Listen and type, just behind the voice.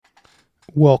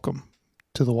Welcome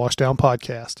to the Washdown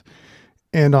podcast.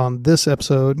 And on this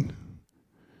episode,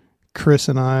 Chris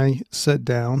and I sit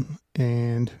down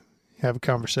and have a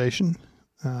conversation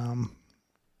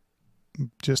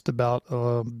just about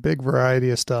a big variety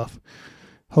of stuff.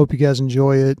 Hope you guys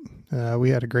enjoy it.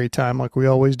 We had a great time like we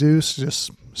always do. So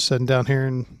just sitting down here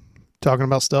and talking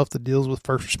about stuff that deals with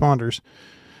first responders.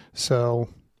 So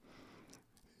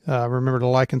remember to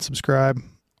like and subscribe,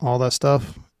 all that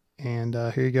stuff. And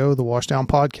here you go, the Washdown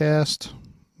podcast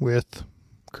with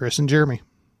Chris and Jeremy.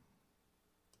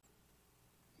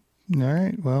 All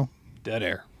right, well. Dead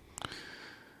air.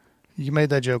 You made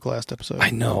that joke last episode.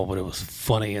 I know, but it was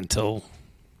funny until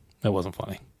it wasn't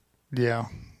funny. Yeah,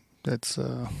 that's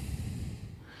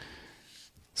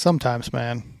sometimes,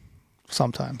 man.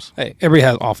 Sometimes. Hey, everybody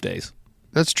has off days.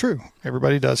 That's true.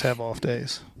 Everybody does have off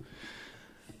days.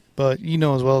 But you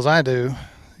know as well as I do,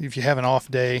 if you have an off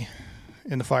day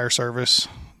in the fire service,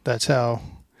 that's how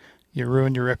you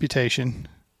ruin your reputation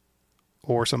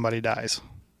or somebody dies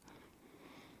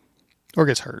or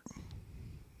gets hurt.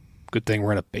 Good thing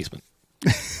we're in a basement.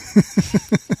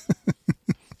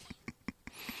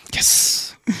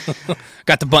 Yes.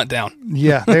 Got the bunt down.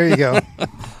 Yeah, there you go.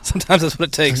 Sometimes that's what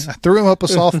it takes. I threw him up a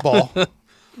softball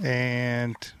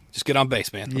and just get on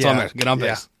base, man. That's all I'm asking. Get on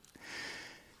base.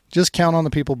 Just count on the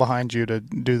people behind you to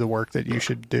do the work that you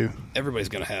should do. Everybody's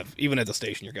going to have, even at the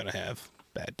station, you're going to have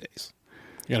bad days.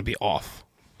 You're going to be off.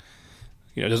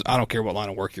 You know, I don't care what line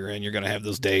of work you're in. You're going to have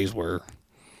those days where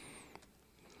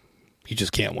you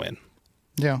just can't win.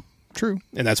 Yeah, true.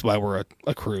 And that's why we're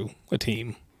a crew, a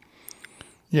team.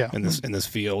 Yeah. In this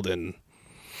field, and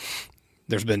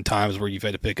there's been times where you've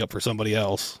had to pick up for somebody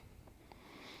else.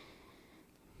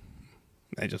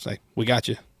 They just say, "We got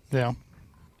you." Yeah.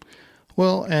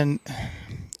 Well, and,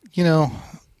 you know,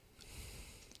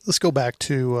 let's go back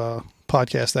to a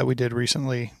podcast that we did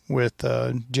recently with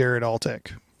Jared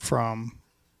Altek from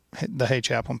the Hey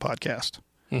Chaplain podcast.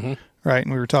 Mm-hmm. Right?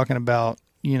 And we were talking about,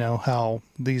 you know, how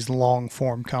these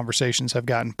long-form conversations have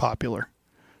gotten popular.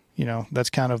 You know, that's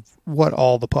kind of what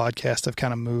all the podcasts have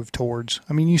kind of moved towards.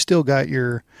 I mean, you still got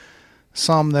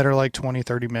some that are like 20,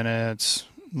 30 minutes,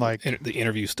 like the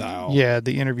interview style. Yeah,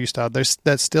 the interview style.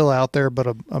 That's still out there,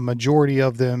 but a majority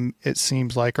of them, it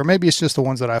seems like, or maybe it's just the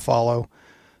ones that I follow,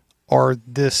 are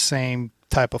this same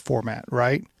type of format,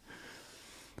 right?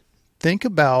 Think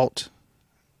about,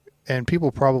 and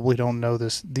people probably don't know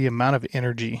this, the amount of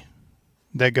energy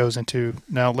that goes into,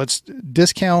 now let's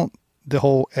discount the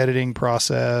whole editing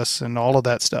process and all of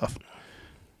that stuff,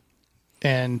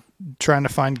 and trying to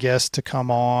find guests to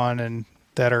come on and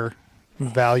that are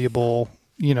valuable,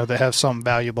 you know, that have something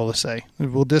valuable to say.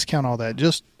 We'll discount all that.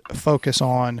 Just focus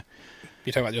on.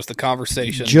 You're talking about just the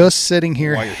conversation. Just sitting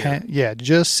here. While you're here.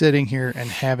 Just sitting here and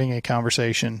having a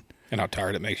conversation. And how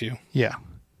tired it makes you. Yeah.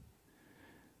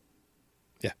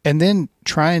 Yeah. And then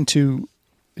trying to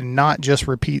not just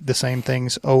repeat the same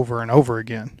things over and over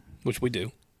again. Which we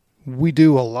do. We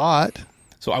do a lot.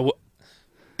 So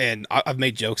I've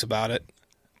made jokes about it,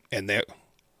 and it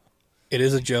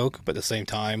is a joke, but at the same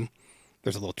time,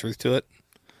 there's a little truth to it.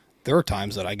 There are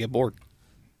times that I get bored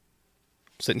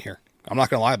sitting here. I'm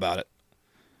not going to lie about it.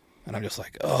 And I'm just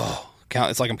like,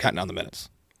 it's like I'm counting down the minutes.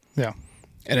 Yeah.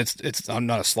 And I'm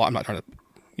not a slot. I'm not trying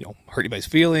to, hurt anybody's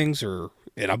feelings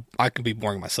and I can be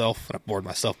boring myself, and I've bored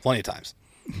myself plenty of times.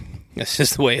 That's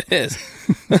just the way it is.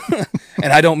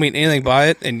 And I don't mean anything by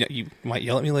it, and you might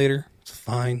yell at me later. It's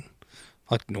fine.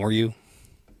 I'll ignore you.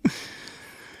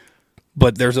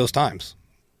 But there's those times.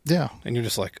 Yeah. And you're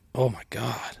just like, oh my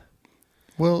God.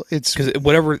 Well, it's because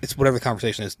whatever the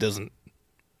conversation is doesn't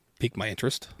pique my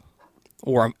interest,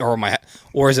 or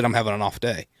is it I'm having an off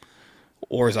day,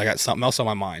 or is I got something else on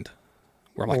my mind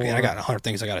where I'm like, man, I got 100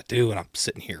 things I got to do, and I'm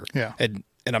sitting here, and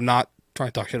I'm not trying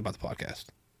to talk shit about the podcast.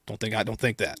 Don't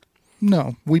think that.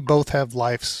 No, we both have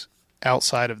lives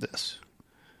outside of this.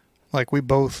 Like we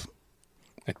both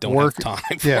have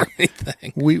time for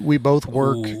anything. We both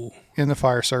work in the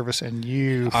fire service, and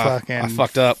I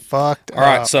fucked up. All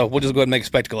right, so we'll just go ahead and make a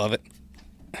spectacle of it.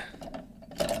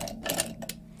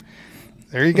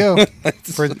 There you go.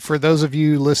 For those of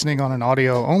you listening on an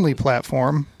audio only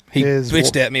platform, he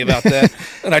bitched at me about that,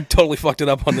 and I totally fucked it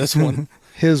up on this one.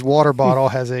 His water bottle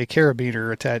has a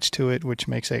carabiner attached to it, which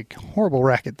makes a horrible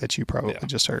racket that you probably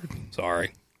just heard.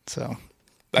 Sorry. So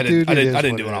I didn't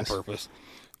do it on purpose.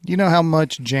 You know how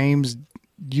much James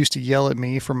used to yell at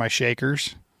me for my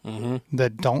shakers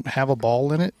that don't have a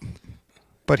ball in it,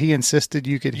 but he insisted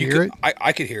you could hear it.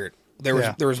 I could hear it.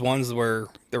 There was ones where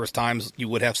there was times you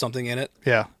would have something in it.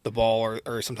 Yeah. The ball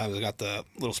or sometimes it got the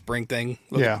little spring thing.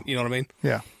 You know what I mean?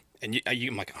 Yeah. And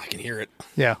I'm like, I can hear it.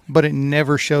 Yeah, but it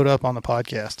never showed up on the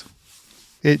podcast.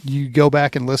 You go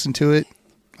back and listen to it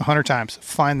 100 times,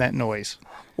 find that noise.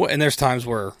 Well, and there's times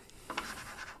where,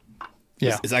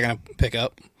 yeah, is that going to pick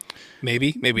up?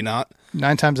 Maybe, maybe not.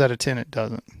 9 times out of 10, it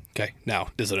doesn't. Okay, now,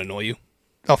 does it annoy you?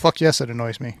 Oh, fuck yes, it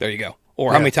annoys me. There you go.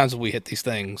 Or how many times have we hit these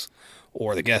things,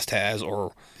 or the guest has,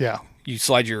 or you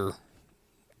slide one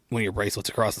of your bracelets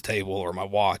across the table, or my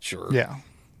watch, or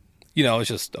it's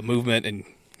just a movement, and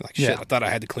like shit, I thought I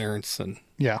had the clearance, and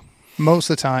most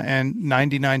of the time, and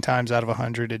 99 times out of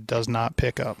 100, it does not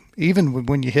pick up. Even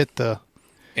when you hit the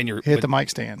mic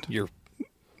stand, you're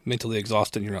mentally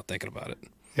exhausted, and you're not thinking about it.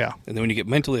 Yeah, and then when you get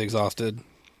mentally exhausted,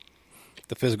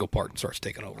 the physical part starts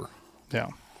taking over. Yeah.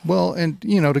 Well, and,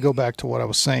 to go back to what I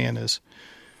was saying is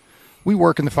we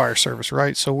work in the fire service,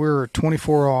 right? So we're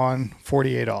 24 on,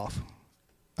 48 off,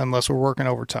 unless we're working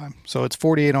overtime. So it's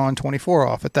 48 on, 24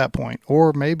 off at that point.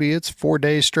 Or maybe it's 4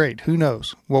 days straight. Who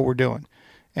knows what we're doing?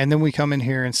 And then we come in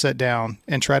here and sit down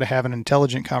and try to have an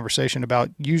intelligent conversation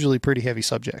about usually pretty heavy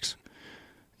subjects.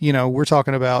 We're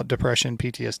talking about depression,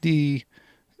 PTSD,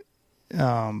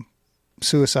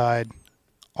 suicide,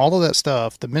 all of that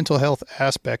stuff, the mental health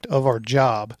aspect of our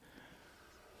job.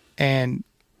 And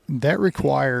that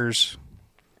requires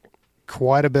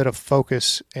quite a bit of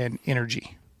focus and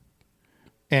energy.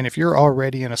 And if you're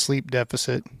already in a sleep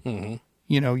deficit,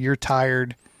 you're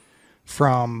tired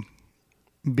from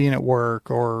being at work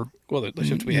or... Well, the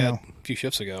shift we had a few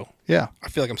shifts ago. Yeah. I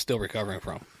feel like I'm still recovering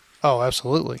from. Oh,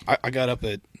 absolutely. I got up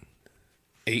at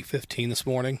 8:15 this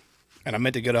morning, and I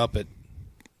meant to get up at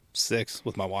 6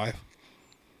 with my wife.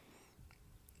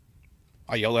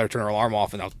 I yelled at her to turn her alarm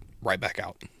off, and I was right back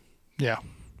out. Yeah.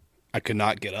 I could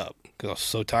not get up because I was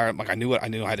so tired. Like I knew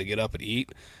I had to get up and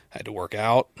eat. I had to work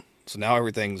out. So now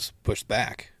everything's pushed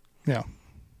back. Yeah.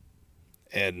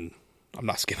 And I'm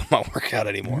not skipping my workout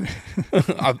anymore.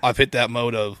 I've hit that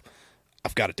mode of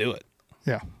I've got to do it.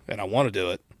 Yeah. And I want to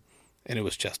do it. And it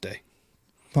was chest day.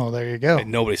 Oh, there you go.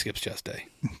 And nobody skips chest day.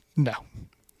 No.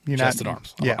 You're chest not. and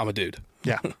arms. Yeah. I'm a dude.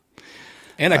 Yeah.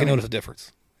 And I can notice a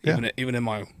difference. Yeah. Even in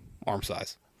my arm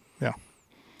size. Yeah.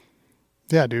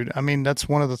 Yeah, dude. I mean, that's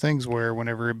one of the things where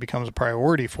whenever it becomes a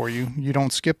priority for you, you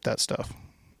don't skip that stuff.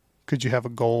 Because you have a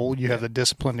goal, you have the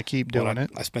discipline to keep doing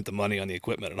it. I spent the money on the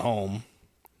equipment at home,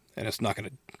 and it's not going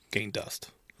to gain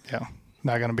dust. Yeah.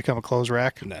 Not going to become a clothes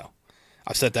rack? No.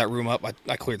 I set that room up.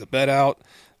 I cleared the bed out,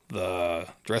 the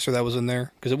dresser that was in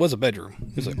there, because it was a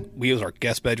bedroom. It was we used our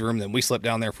guest bedroom, then we slept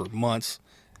down there for months.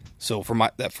 So for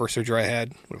that first surgery I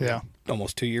had,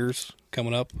 almost 2 years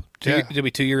coming up. It'll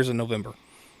be 2 years in November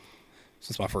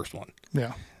since my first one.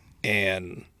 Yeah.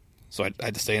 And so I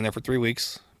had to stay in there for 3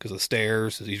 weeks because of the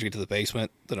stairs. It's easier to get to the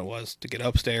basement than it was to get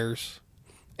upstairs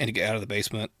and to get out of the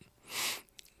basement.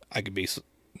 I could be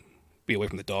away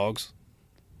from the dogs.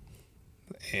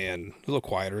 And it was a little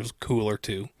quieter. It was cooler,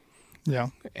 too. Yeah.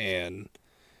 And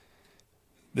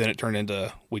then it turned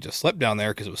into we just slept down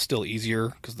there because it was still easier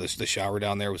because the shower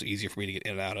down there was easier for me to get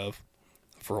in and out of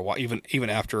for a while. Even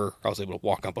after I was able to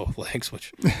walk on both legs,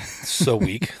 which is so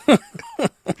weak.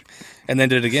 And then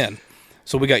did it again.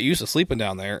 So we got used to sleeping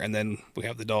down there, and then we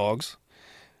have the dogs,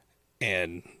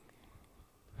 and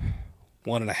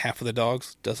 1.5 of the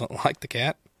dogs doesn't like the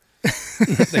cat.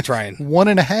 They try and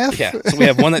 1.5? Yeah. So we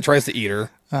have one that tries to eat her,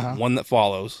 one that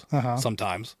follows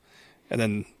sometimes, and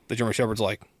then the German Shepherd's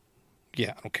like,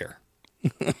 yeah, I don't care.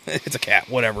 It's a cat,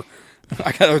 whatever.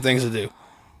 I got other things to do.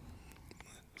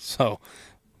 So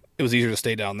it was easier to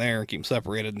stay down there and keep them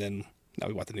separated, and then now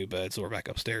we bought the new bed, so we're back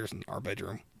upstairs in our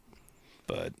bedroom.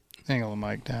 But angle the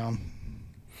mic down.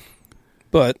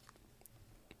 But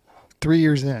 3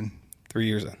 years in. 3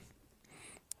 years in.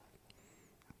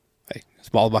 Hey, it's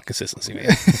all about consistency, man.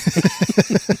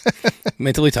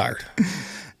 Mentally tired.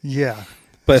 Yeah.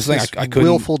 But it's like I couldn't.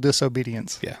 Willful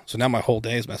disobedience. Yeah. So now my whole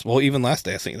day is messed. Well, even last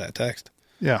day I sent you that text.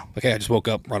 Yeah. Okay, I just woke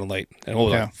up running late, and what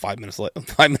was like 5 minutes late?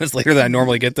 5 minutes later than I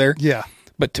normally get there. Yeah.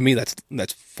 But to me, that's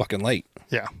fucking late.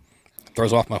 Yeah.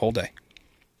 Throws off my whole day.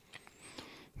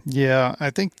 Yeah,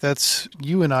 I think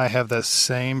you and I have that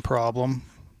same problem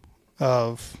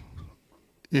of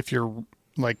if you're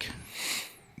like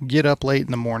get up late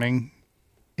in the morning,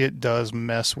 it does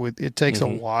mess with, it takes a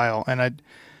while. And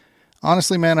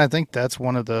honestly, man, I think that's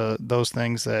one of those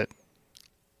things that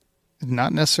is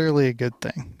not necessarily a good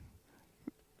thing.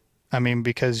 I mean,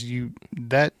 because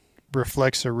that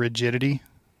reflects a rigidity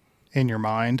in your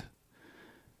mind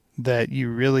that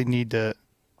you really need to,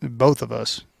 both of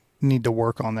us need to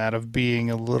work on that, of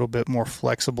being a little bit more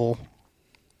flexible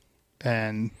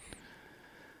and,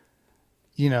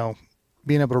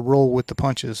 being able to roll with the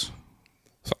punches.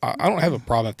 So I don't have a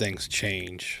problem if things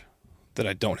change that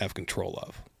I don't have control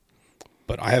of.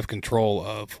 But I have control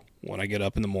of when I get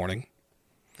up in the morning.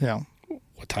 Yeah.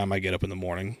 What time I get up in the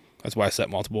morning. That's why I set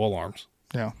multiple alarms.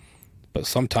 Yeah. But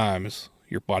sometimes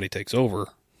your body takes over.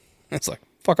 It's like,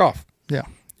 fuck off. Yeah.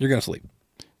 You're going to sleep.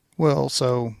 Well,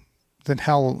 so then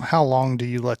how long do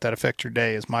you let that affect your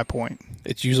day is my point.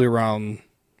 It's usually around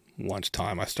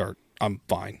lunchtime I'm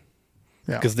fine.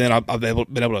 Yeah. Because then I've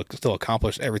been able to still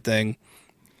accomplish everything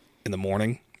in the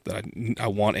morning that I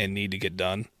want and need to get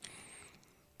done.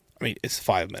 I mean, it's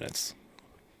 5 minutes.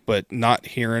 But not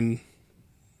hearing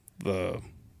the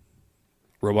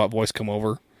robot voice come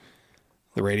over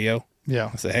the radio. Yeah.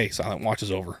 I say, hey, silent watch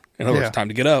is over. In other words, it's time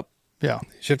to get up. Yeah.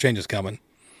 Shift change is coming.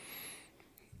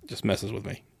 Just messes with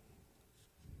me.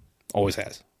 Always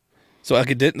has. So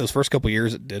like it didn't, those first couple of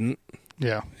years it didn't.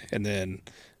 Yeah. And then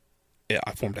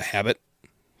I formed a habit.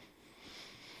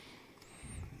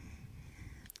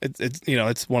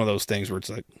 It's one of those things where it's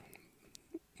like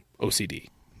OCD.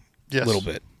 Yes. A little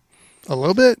bit. A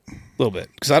little bit? A little bit.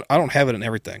 Because I don't have it in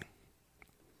everything.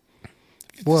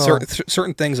 Well,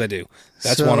 certain things I do.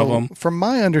 That's one of them. From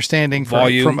my understanding from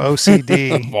Volume.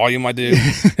 OCD. Volume I do.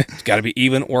 It's got to be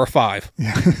even or a 5.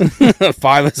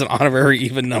 5 is an honorary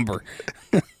even number.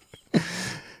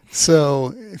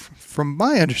 So from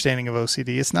my understanding of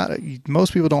OCD, it's not,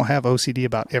 most people don't have OCD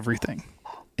about everything.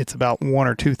 It's about one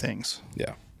or two things.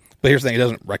 Yeah. But here's the thing. It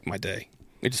doesn't wreck my day.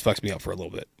 It just fucks me up for a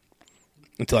little bit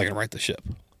until I can right the ship.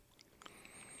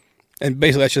 And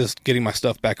basically that's just getting my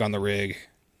stuff back on the rig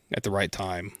at the right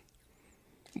time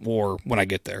or when I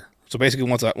get there. So basically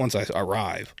once I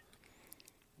arrive,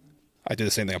 I do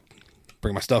the same thing. I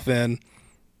bring my stuff in,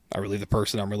 I relieve the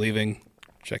person I'm relieving,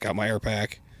 check out my air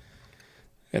pack,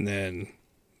 and then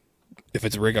if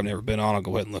it's a rig I've never been on, I'll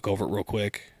go ahead and look over it real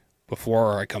quick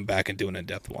before I come back and do an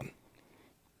in-depth one.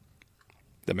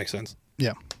 That makes sense?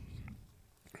 Yeah.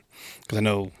 Because I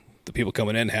know the people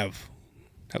coming in have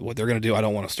what they're going to do. I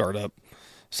don't want to start up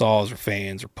saws or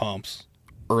fans or pumps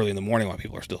early in the morning while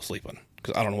people are still sleeping,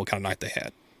 because I don't know what kind of night they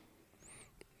had.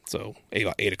 So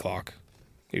about 8 o'clock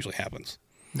usually happens.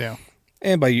 Yeah.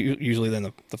 And by usually then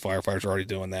the firefighters are already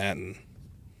doing that, and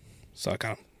so I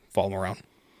kind of follow them around,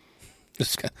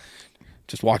 just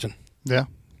watching. Yeah.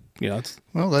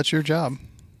 Well, that's your job.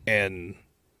 And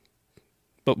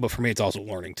but for me, it's also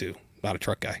learning too. Not a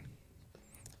truck guy,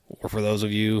 or for those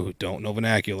of you who don't know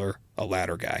vernacular, a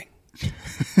ladder guy.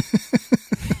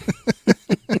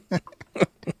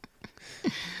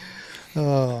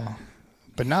 Oh,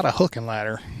 but not a hook and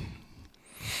ladder.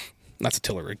 That's a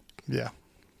tiller rig. Yeah.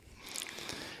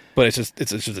 But it's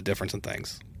just a difference in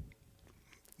things.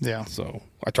 Yeah. So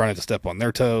I try not to step on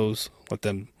their toes, let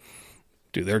them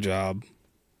do their job,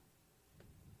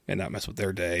 and not mess with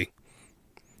their day.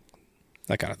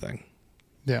 That kind of thing.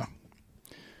 Yeah.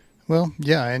 Well,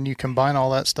 yeah, and you combine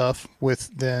all that stuff with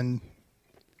then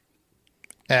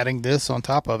adding this on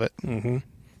top of it. Mm-hmm.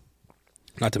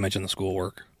 Not to mention the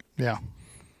schoolwork. Yeah.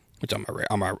 Which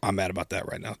I'm mad about that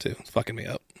right now too. It's fucking me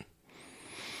up.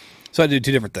 So I do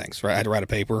two different things, right? I had to write a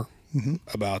paper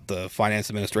about the finance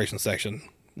administration section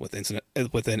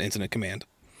within Incident Command.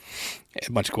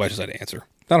 A bunch of questions I had to answer.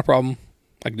 Not a problem.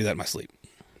 I can do that in my sleep.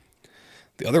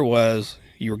 The other was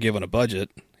you were given a budget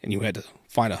and you had to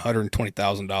find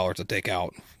 $120,000 to take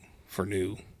out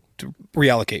to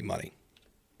reallocate money.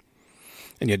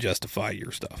 And you had to justify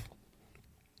your stuff.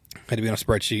 Had to be on a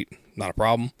spreadsheet. Not a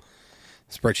problem.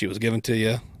 The spreadsheet was given to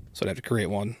you, so I'd have to create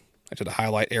one. I had to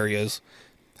highlight areas,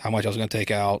 how much I was going to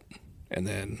take out, and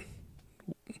then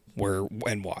where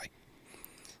and why.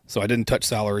 So I didn't touch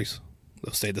salaries.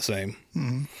 Those stayed the same.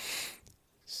 Mm-hmm.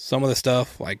 Some of the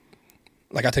stuff, like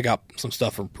I take out some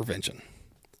stuff for prevention.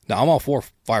 Now, I'm all for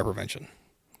fire prevention,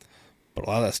 but a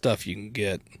lot of that stuff you can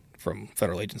get from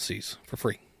federal agencies for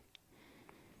free.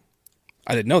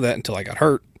 I didn't know that until I got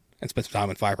hurt and spent some time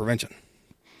in fire prevention.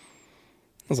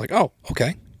 I was like, oh,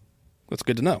 okay. That's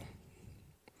good to know.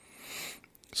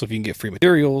 So if you can get free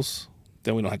materials,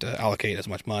 then we don't have to allocate as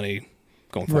much money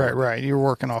going forward. Right. You're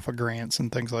working off of grants and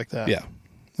things like that. Yeah.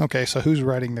 Okay, so who's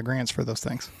writing the grants for those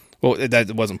things? Well,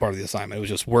 that wasn't part of the assignment. It was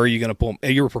just where are you going to pull.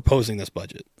 You were proposing this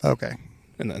budget. Okay.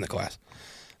 In the class.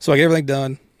 So I get everything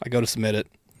done. I go to submit it.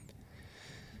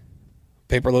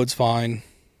 Paper load's fine.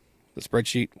 The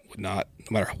spreadsheet would not,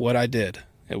 no matter what I did,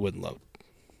 it wouldn't load.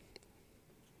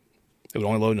 It would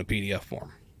only load in a PDF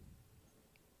form.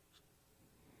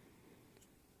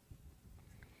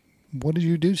 What did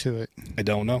you do to it? I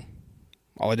don't know.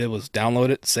 All I did was download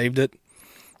it, saved it.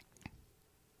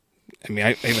 I mean,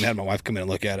 I even had my wife come in and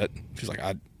look at it. She's like,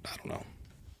 I don't know.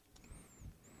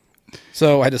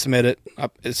 So I had to submit it. I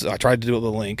tried to do it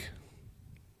with a link.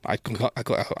 I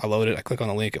load it. I click on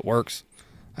the link. It works.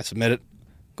 I submit it.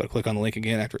 Go to click on the link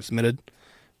again after it's submitted.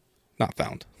 Not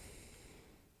found.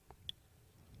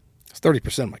 It's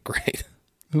 30% of my grade.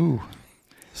 Ooh.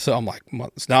 So I'm like,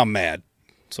 now I'm mad.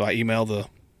 So I email the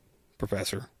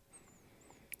professor.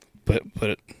 Put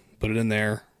it in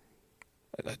there.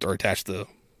 Or attach the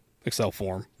Excel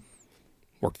form.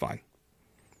 Worked fine.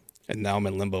 And now I'm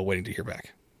in limbo waiting to hear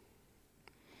back.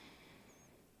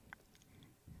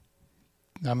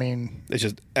 I mean, it's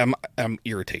just I'm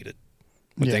irritated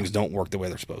when Yeah. things don't work the way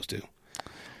they're supposed to.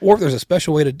 Or if there's a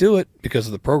special way to do it because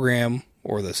of the program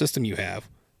or the system you have,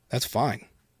 that's fine.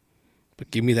 But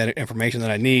give me that information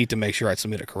that I need to make sure I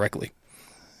submit it correctly.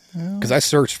 Because I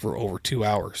searched for over 2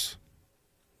 hours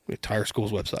the entire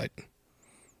school's website.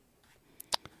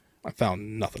 I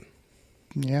found nothing.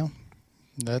 yeah,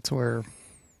 that's where,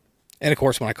 And of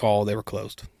course, when I called, they were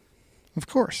closed. of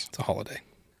course. It's a holiday.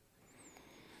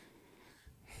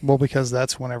 Well, because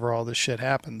that's whenever all this shit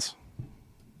happens.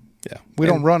 Yeah. We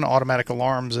don't run automatic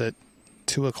alarms at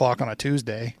 2:00 on a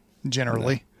Tuesday,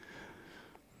 generally. No.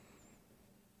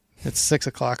 It's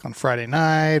 6:00 on Friday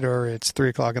night, or it's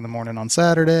 3:00 in the morning on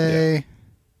Saturday. Yeah.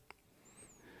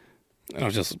 And I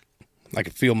was just, I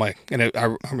could feel my, and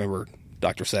I remember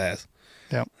Dr. Saz.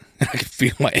 Yep. I could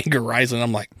feel my anger rising.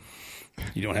 I'm like,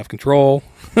 you don't have control.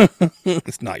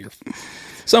 It's not your,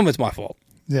 some of it's my fault.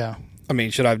 Yeah. I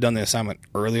mean, should I have done the assignment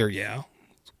earlier? Yeah.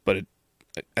 But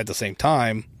at the same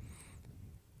time,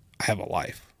 I have a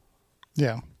life.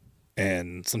 Yeah.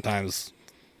 And sometimes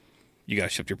you got to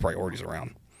shift your priorities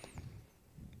around.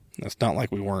 And it's not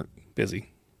like we weren't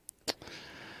busy.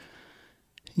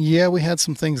 Yeah, we had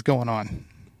some things going on.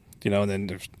 You know, and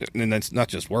then it's not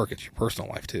just work, it's your personal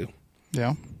life too.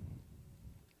 Yeah.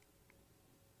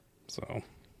 So.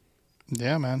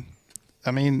 Yeah, man.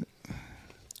 I mean,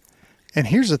 and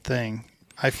here's the thing.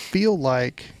 I feel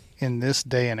like in this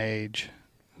day and age,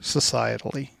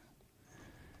 societally,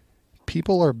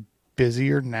 people are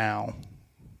busier now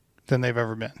than they've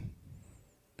ever been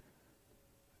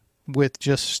with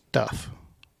just stuff.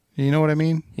 You know what I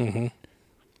mean? Mm-hmm.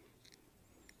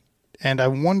 And I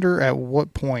wonder at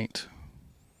what point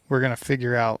we're going to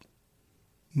figure out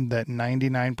that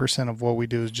 99% of what we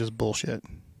do is just bullshit.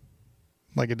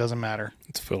 Like, it doesn't matter.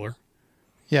 It's filler.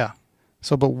 Yeah.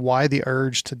 So, but why the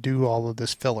urge to do all of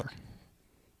this filler?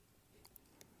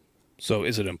 So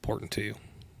is it important to you?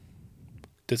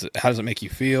 How does it make you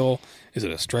feel? Is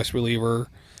it a stress reliever?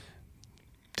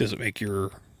 Does it make your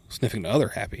sniffing other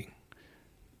happy?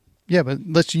 Yeah, but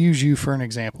let's use you for an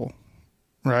example,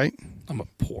 right? I'm a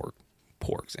poor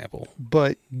example.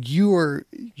 But you're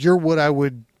what I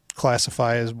would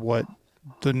classify as what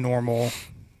the normal,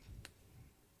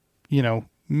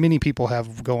 many people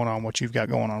have going on, what you've got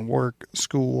going on, work,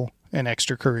 school, and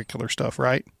extracurricular stuff,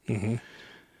 right? Mm-hmm.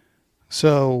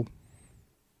 So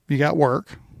you got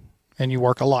work, and you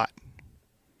work a lot.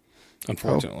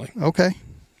 Unfortunately. Oh, okay,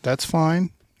 that's fine.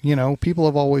 People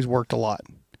have always worked a lot.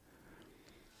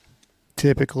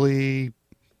 Typically,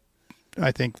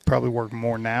 I think probably work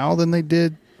more now than they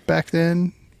did back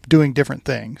then, doing different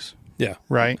things. Yeah.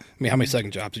 Right? I mean, how many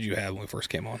second jobs did you have when we first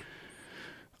came on?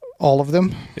 All of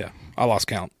them? Yeah. I lost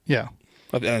count. Yeah.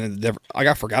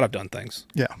 I forgot I've done things.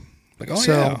 Yeah. Like, oh,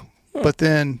 yeah. Oh. But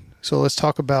then, so let's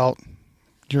talk about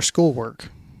your schoolwork.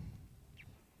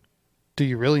 Do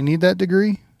you really need that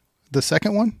degree? The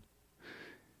second one?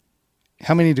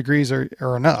 How many degrees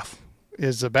are enough?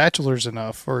 Is a bachelor's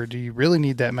enough? Or do you really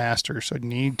need that master's? Or do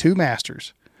you need 2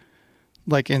 masters?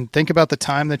 And think about the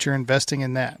time that you're investing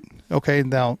in that. Okay,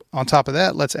 now on top of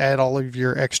that, let's add all of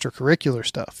your extracurricular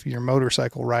stuff. Your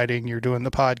motorcycle riding, you're doing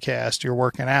the podcast, you're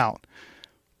working out.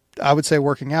 I would say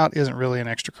working out isn't really an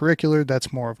extracurricular.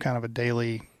 That's more of kind of a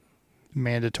daily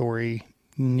mandatory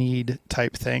need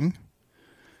type thing.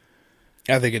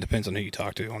 I think it depends on who you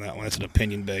talk to on that one. It's an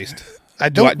opinion based.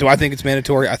 Do I think it's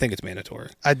mandatory? I think it's mandatory.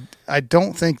 I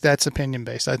don't think that's opinion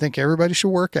based. I think everybody should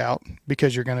work out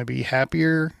because you're going to be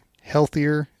happier,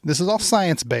 healthier. This is all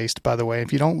science based, by the way.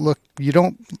 If you don't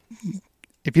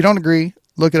agree,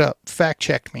 look it up. Fact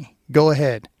check me. Go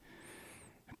ahead.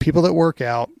 People that work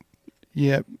out,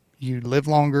 you live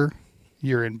longer.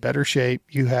 You're in better shape.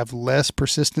 You have less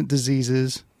persistent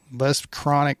diseases, less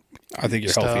chronic. I think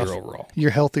you're stuff. healthier overall.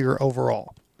 You're healthier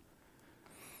overall.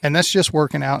 And that's just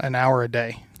working out an hour a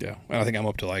day. Yeah. And I think I'm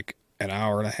up to like an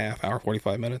hour and a half, hour,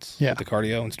 45 minutes. Yeah. With the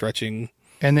cardio and stretching.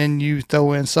 And then you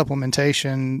throw in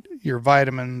supplementation, your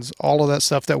vitamins, all of that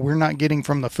stuff that we're not getting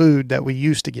from the food that we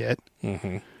used to get.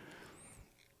 Mm-hmm.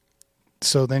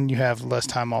 So then you have less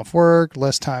time off work,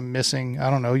 less time missing,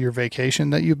 your vacation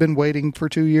that you've been waiting for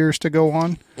 2 years to go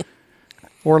on.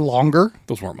 or longer.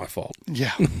 Those weren't my fault.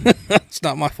 Yeah. It's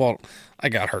not my fault. I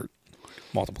got hurt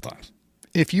multiple times.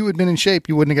 If you had been in shape,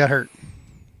 you wouldn't have got hurt.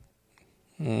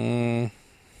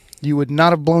 You would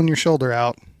not have blown your shoulder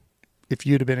out if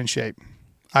you'd have been in shape.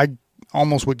 I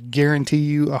almost would guarantee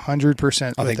you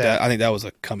 100% I think that was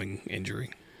a coming injury.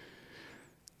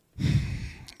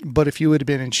 But if you would have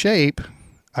been in shape,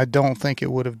 I don't think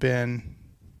it would have been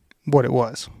what it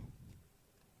was.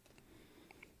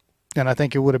 And I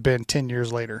think it would have been 10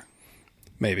 years later.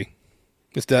 Maybe.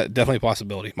 It's definitely a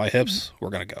possibility. My hips were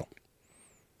going to go.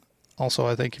 Also,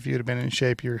 I think if you'd have been in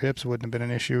shape, your hips wouldn't have been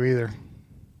an issue either.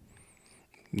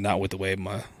 Not with the way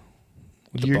the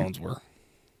bones were.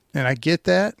 And I get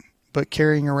that, but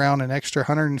carrying around an extra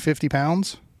 150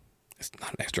 pounds? It's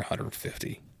not an extra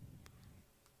 150.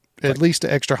 At least an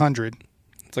extra 100.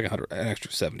 It's like an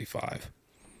extra 75.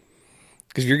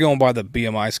 Because if you're going by the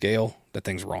BMI scale, that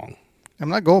thing's wrong. I'm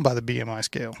not going by the BMI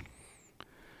scale.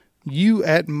 You,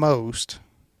 at most,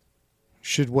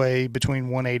 should weigh between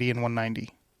 180 and 190.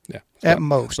 Yeah. At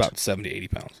most. About 70, 80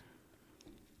 pounds.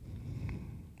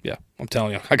 Yeah, I'm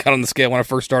telling you. I got on the scale. When I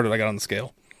first started, I got on the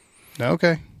scale.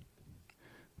 Okay.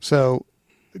 So,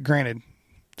 granted,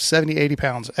 70, 80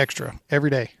 pounds extra every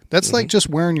day. That's like just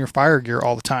wearing your fire gear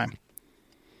all the time.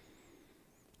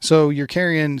 So, you're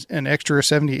carrying an extra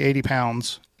 70, 80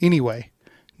 pounds anyway.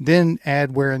 Then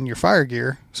add wearing your fire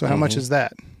gear. So, how much is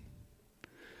that?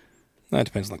 That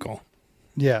depends on the call.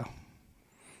 Yeah.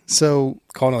 So,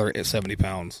 call another 70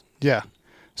 pounds. Yeah.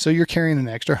 So, you're carrying an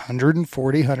extra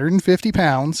 140, 150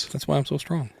 pounds. That's why I'm so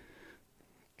strong.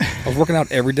 I was working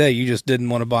out every day. You just didn't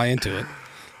want to buy into it.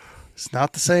 It's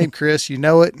not the same, Chris. You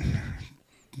know it.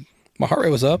 My heart rate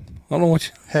was up. I don't know what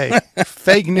you... Hey,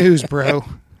 fake news, bro.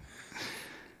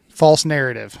 False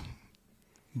narrative.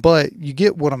 But you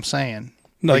get what I'm saying.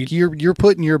 No, like you're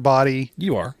putting your body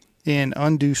in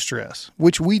undue stress,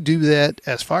 which we do that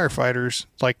as firefighters.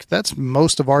 Like that's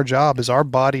most of our job is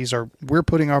we're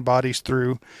putting our bodies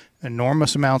through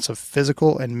enormous amounts of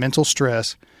physical and mental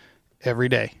stress every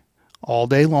day, all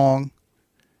day long.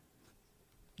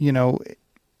 You know,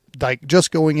 like just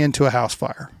going into a house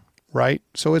fire, right?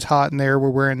 So it's hot in there.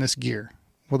 We're wearing this gear.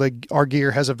 Well, our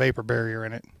gear has a vapor barrier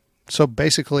in it. So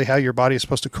basically how your body is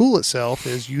supposed to cool itself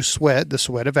is you sweat, the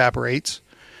sweat evaporates,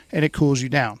 and it cools you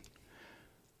down.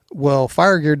 Well,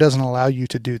 fire gear doesn't allow you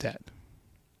to do that.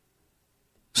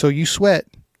 So you sweat,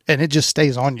 and it just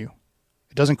stays on you.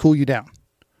 It doesn't cool you down.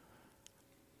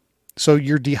 So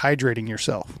you're dehydrating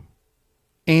yourself,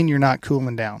 and you're not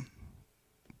cooling down.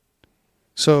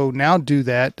 So now do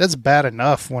that. That's bad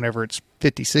enough whenever it's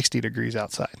 50, 60 degrees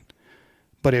outside.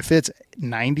 But if it's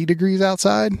 90 degrees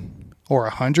outside or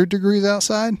 100 degrees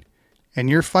outside and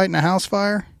you're fighting a house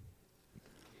fire,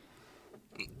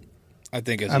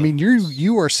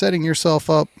 you are setting yourself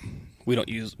up. We don't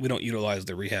utilize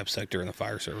the rehab sector in the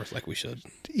fire service like we should.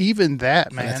 Even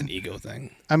that, man. And that's an ego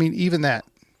thing. I mean, even that,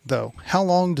 though. How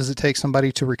long does it take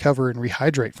somebody to recover and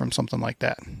rehydrate from something like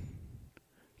that?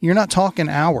 You're not talking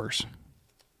hours.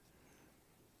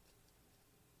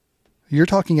 You're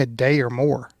talking a day or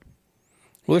more.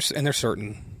 Well, there's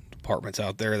certain departments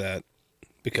out there that,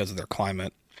 because of their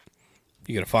climate,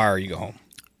 you get a fire, you go home.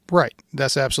 Right.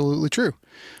 That's absolutely true.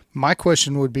 My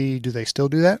question would be, do they still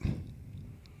do that?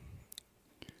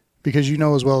 Because you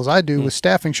know as well as I do, with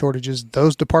staffing shortages,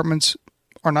 those departments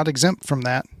are not exempt from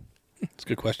that. That's a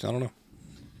good question. I don't know.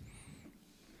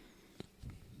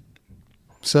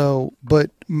 So,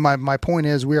 but my point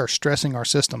is we are stressing our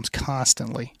systems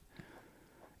constantly.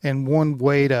 And one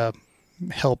way to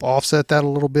help offset that a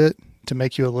little bit, to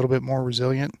make you a little bit more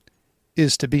resilient,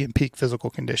 is to be in peak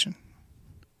physical condition.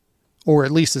 Or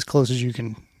at least as close as you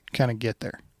can kind of get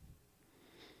there.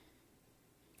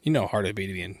 You know how hard it'd be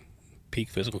to be in peak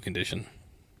physical condition.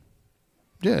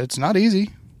 Yeah, it's not easy.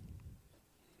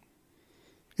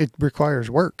 It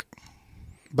requires work,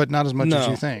 but not as much as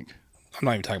you think. I'm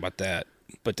not even talking about that.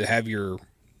 But to have the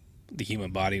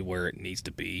human body where it needs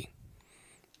to be,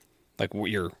 like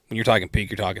when you're talking peak,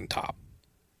 you're talking top,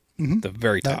 the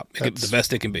very top, the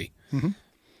best it can be. Mm-hmm.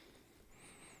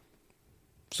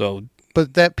 So,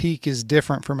 but that peak is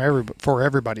different for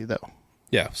everybody, though.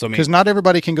 Yeah, so because not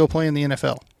everybody can go play in the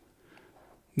NFL,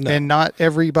 and not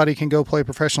everybody can go play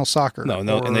professional soccer. No,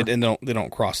 and they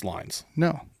don't cross lines.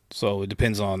 No, so it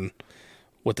depends on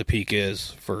what the peak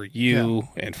is for you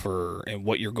and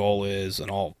what your goal is and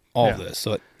all of this.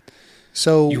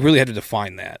 So you really had to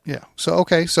define that. Yeah.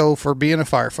 So for being a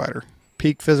firefighter,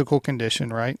 peak physical condition,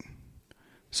 right?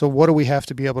 So what do we have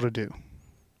to be able to do?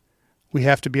 We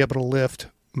have to be able to lift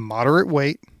moderate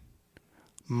weight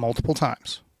multiple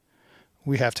times.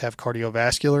 We have to have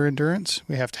cardiovascular endurance.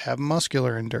 We have to have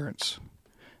muscular endurance.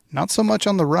 Not so much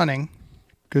on the running,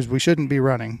 because we shouldn't be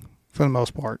running for the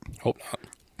most part. Hope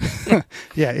not.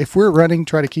 Yeah, if we're running,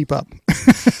 try to keep up.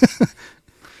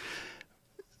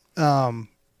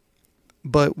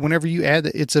 But whenever you add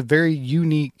it, it's a very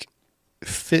unique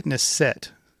fitness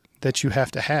set that you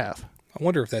have to have. I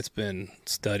wonder if that's been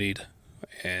studied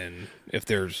and if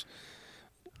there's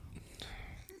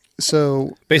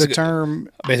So basically, the term,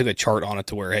 basically a chart on it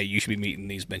to where, hey, you should be meeting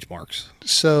these benchmarks.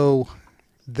 so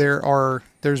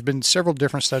there's been several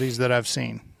different studies that I've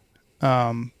seen.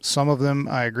 Some of them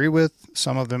I agree with,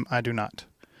 some of them I do not.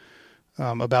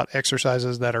 About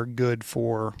exercises that are good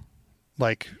for,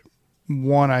 like,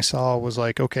 one I saw was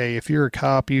like, okay, if you're a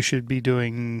cop, you should be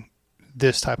doing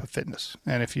this type of fitness.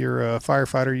 And if you're a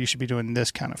firefighter, you should be doing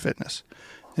this kind of fitness.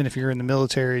 And if you're in the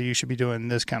military, you should be doing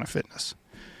this kind of fitness.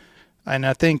 And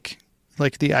I think,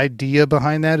 like, the idea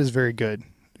behind that is very good,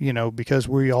 you know, because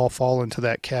we all fall into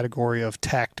that category of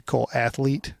tactical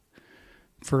athlete,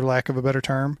 for lack of a better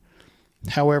term.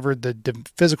 However, the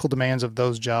physical demands of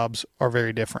those jobs are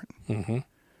very different. Mm-hmm.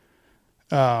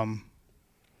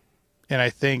 And I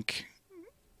think,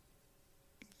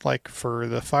 like, for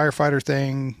the firefighter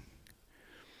thing,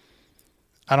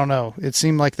 I don't know. It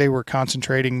seemed like they were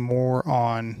concentrating more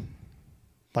on,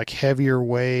 like, heavier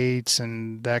weights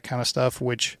and that kind of stuff,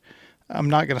 which I'm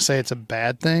not going to say it's a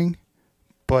bad thing,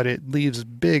 but it leaves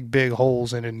big, big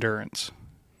holes in endurance.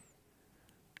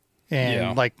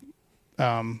 And,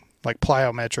 like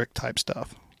plyometric type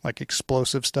stuff, like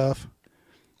explosive stuff,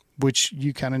 which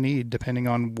you kind of need depending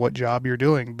on what job you're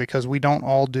doing, because we don't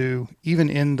all do, even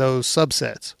in those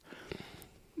subsets,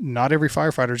 not every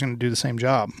firefighter is going to do the same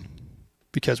job,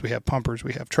 because we have pumpers,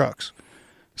 we have trucks.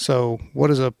 So what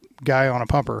does a guy on a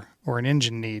pumper or an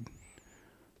engine need,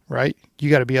 right? You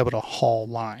got to be able to haul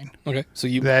line. Okay, so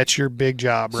that's your big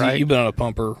job, right? You've been on a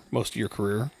pumper most of your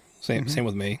career. Same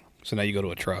with me. So now you go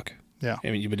to a truck. Yeah. I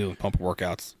mean, you've been doing pumper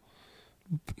workouts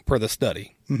per the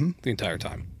study the entire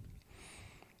time.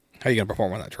 How are you going to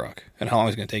perform on that truck? And how long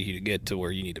is it going to take you to get to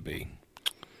where you need to be?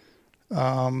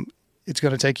 It's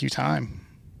going to take you time.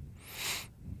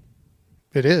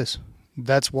 It is.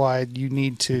 That's why you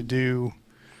need to do...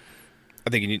 I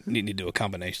think you need to do a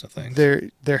combination of things.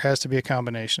 There has to be a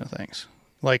combination of things.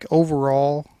 Like,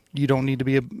 overall, you don't need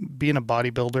to being a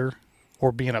bodybuilder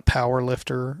or being a power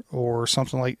lifter or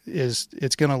something like...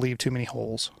 It's going to leave too many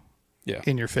holes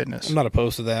in your fitness. I'm not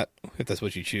opposed to that, if that's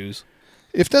what you choose.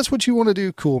 If that's what you want to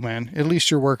do, cool, man. At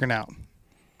least you're working out.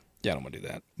 Yeah, I don't want to do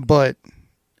that. But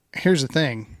here's the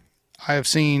thing. I have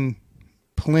seen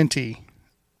plenty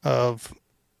of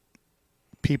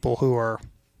people who are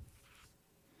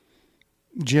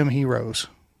gym heroes.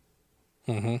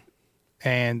 Mm-hmm.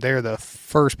 And they're the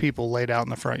first people laid out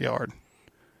in the front yard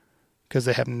because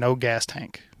they have no gas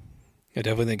tank. I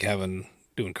definitely think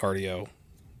doing cardio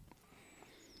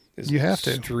is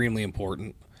extremely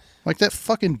important. Like that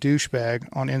fucking douchebag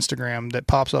on Instagram that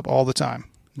pops up all the time.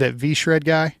 That V-Shred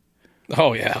guy.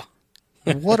 Oh, yeah.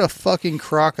 What a fucking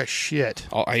crock of shit.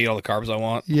 I eat all the carbs I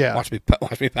want. Yeah. Watch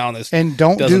me pound this. And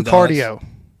don't do cardio.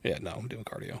 Yeah, no, I'm doing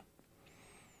cardio.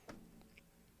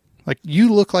 Like,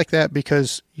 you look like that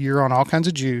because you're on all kinds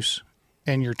of juice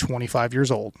and you're 25 years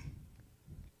old.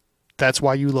 That's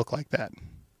why you look like that.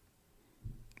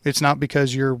 It's not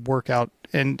because your workout...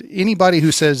 And anybody who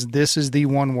says this is the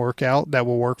one workout that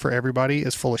will work for everybody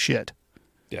is full of shit.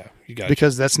 Yeah, you got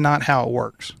because that's not how it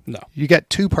works. No. You got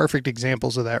two perfect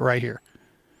examples of that right here.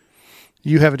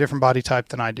 You have a different body type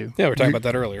than I do. Yeah, we were talking about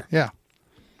that earlier. Yeah.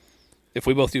 If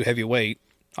we both do heavy weight,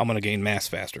 I'm going to gain mass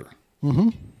faster. Mm-hmm.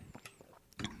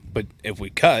 But if we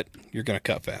cut, you're going to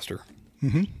cut faster.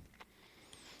 Mm-hmm.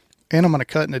 And I'm going to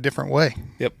cut in a different way.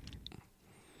 Yep.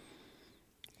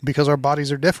 Because our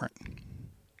bodies are different.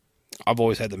 I've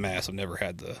always had the mass. I've never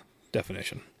had the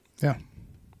definition. Yeah.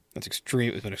 It's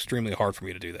been extremely hard for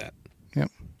me to do that.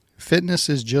 Yep. Fitness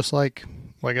is just like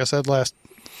I said last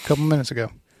couple minutes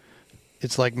ago.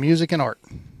 It's like music and art.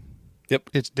 Yep.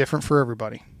 It's different for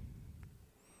everybody.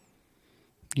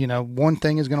 You know, one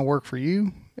thing is going to work for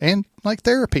you, and like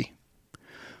therapy.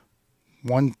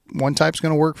 One type's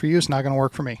going to work for you, it's not going to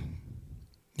work for me.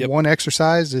 Yep. One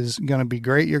exercise is going to be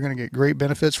great. You're going to get great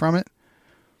benefits from it.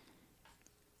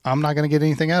 I'm not going to get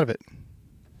anything out of it.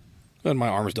 And my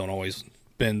arms don't always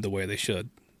bend the way they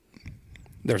should.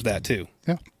 There's that too.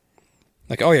 Yeah.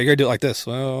 Like, oh yeah, you got to do it like this.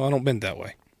 Well, I don't bend that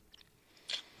way.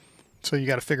 So you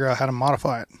got to figure out how to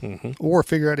modify it, or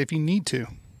figure out if you need to.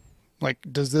 Like,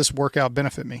 does this workout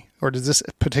benefit me, or does this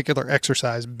particular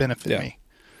exercise benefit me?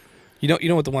 You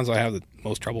know what the ones I have the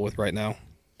most trouble with right now?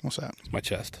 What's that? It's my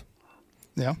chest.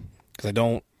 Yeah. Because I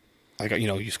don't, like,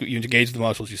 you engage the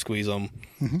muscles, you squeeze them,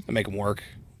 and make them work,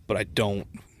 but I don't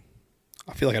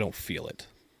I feel like I don't feel it.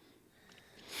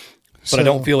 But I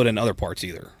don't feel it in other parts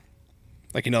either.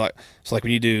 Like, like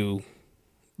when you do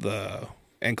the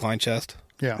incline chest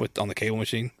on the cable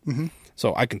machine. Mm-hmm.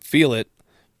 So I can feel it,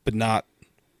 but not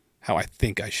how I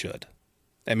think I should.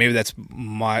 And maybe that's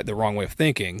the wrong way of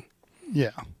thinking.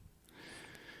 Yeah.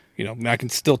 I can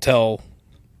still tell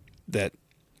that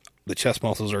the chest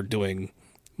muscles are doing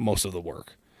most of the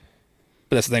work.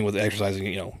 But that's the thing with exercising,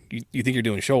 you think you're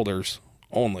doing shoulders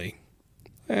only.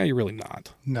 You're really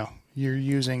not. No, you're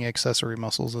using accessory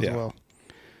muscles as well.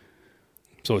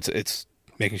 So it's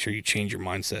making sure you change your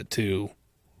mindset too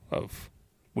of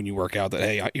when you work out that,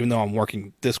 hey, even though I'm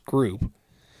working this group's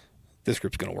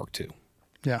going to work too.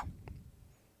 Yeah.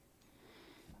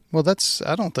 Well,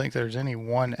 I don't think there's any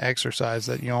one exercise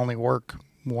that you only work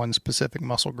one specific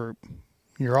muscle group.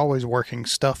 You're always working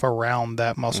stuff around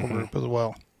that muscle group as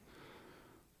well.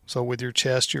 So with your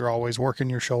chest, you're always working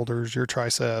your shoulders, your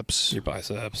triceps. Your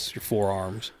biceps, your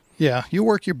forearms. Yeah, you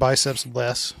work your biceps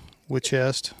less with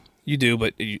chest. You do,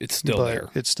 but it's still there.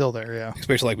 It's still there, yeah.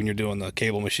 Especially like when you're doing the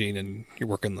cable machine and you're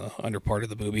working the under part of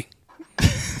the boobie.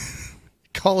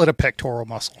 Call it a pectoral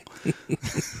muscle.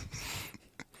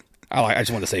 I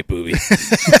just want to say boobie.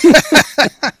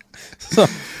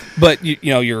 But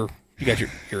you're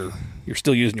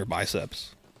still using your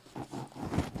biceps.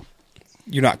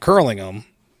 You're not curling them.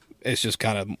 It's just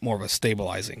kind of more of a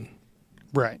stabilizing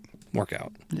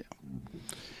workout. Yeah.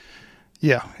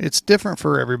 Yeah, it's different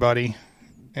for everybody.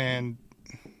 And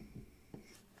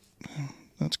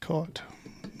that's caught.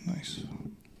 Nice.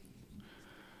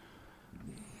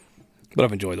 But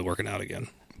I've enjoyed the working out again.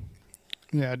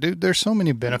 Yeah, dude, there's so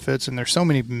many benefits, and there's so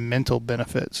many mental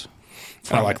benefits.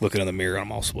 I like looking in the mirror and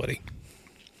I'm all sweaty.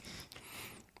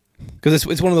 Because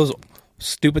it's one of those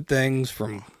stupid things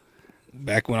from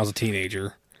back when I was a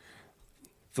teenager.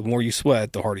 The more you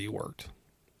sweat, the harder you worked.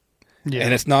 Yeah.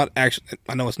 And it's not actually,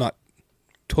 I know it's not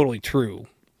totally true.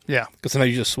 Yeah. Because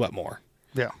sometimes you just sweat more.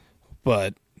 Yeah.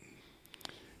 But.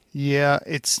 Yeah,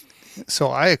 so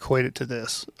I equate it to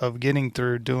this, of getting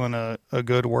through doing a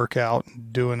good workout,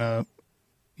 doing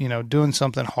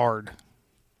something hard,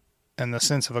 and the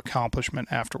sense of accomplishment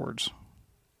afterwards.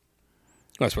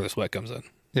 That's where the sweat comes in.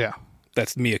 Yeah.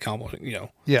 That's me accomplishing,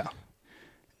 Yeah.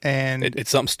 And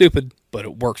it's something stupid, but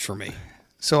it works for me.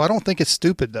 So I don't think it's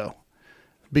stupid, though,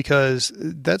 because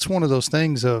that's one of those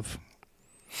things of,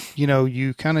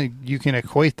 you can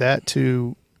equate that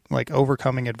to like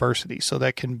overcoming adversity. So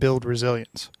that can build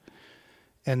resilience.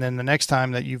 And then the next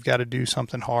time that you've got to do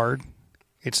something hard,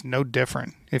 it's no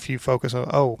different if you focus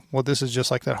on, this is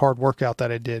just like that hard workout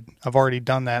that I did. I've already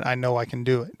done that. I know I can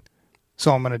do it.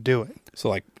 So I'm going to do it. So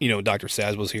like, Dr.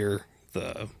 Saz was here,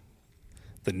 the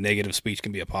negative speech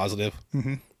can be a positive.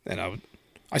 Mm-hmm. And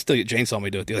I still get Jane saw me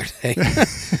do it the other day.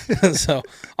 So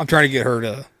I'm trying to get her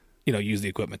to, use the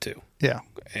equipment too. Yeah.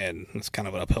 And it's kind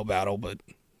of an uphill battle, but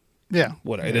yeah,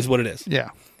 it is what it is.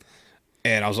 Yeah.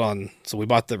 And so we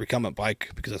bought the recumbent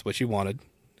bike because that's what she wanted.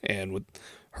 And with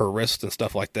her wrist and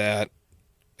stuff like that,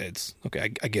 it's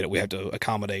okay. I get it. We have to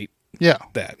accommodate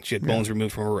that. She had bones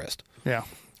removed from her wrist. Yeah.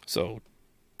 So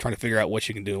trying to figure out what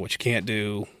you can do and what you can't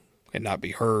do and not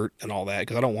be hurt and all that,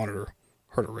 because I don't want her to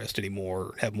hurt her wrist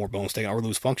anymore, have more bones taken out, or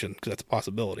lose function, because that's a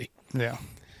possibility. Yeah.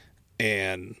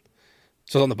 And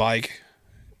so I was on the bike,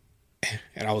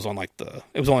 and I was on it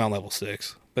was only on level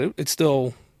 6, but it's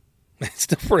still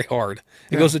pretty hard.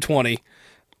 It goes to 20,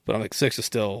 but I'm like 6 is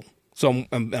still, so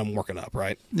I'm working up,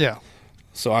 right? Yeah.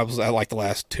 So I was at like the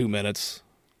last 2 minutes,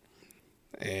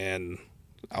 and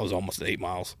I was almost at 8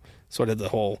 miles. So I did the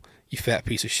whole, you fat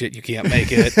piece of shit, you can't make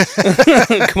it.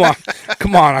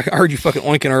 Come on, I heard you fucking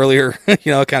oinking earlier,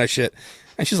 kind of shit.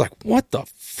 And she's like, what the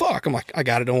fuck? I'm like, I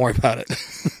got it, don't worry about it.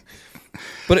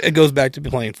 But it goes back to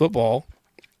playing football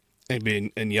and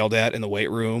being yelled at in the weight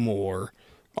room or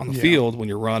on the field when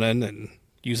you're running, and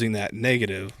using that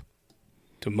negative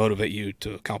to motivate you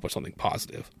to accomplish something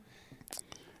positive.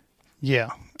 Yeah.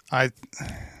 I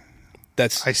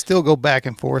still go back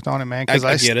and forth on it, man, because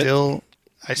I still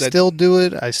do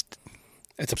it.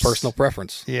 It's a personal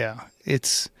preference. Yeah.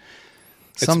 It's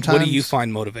sometimes. What do you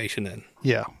find motivation in?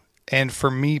 Yeah. And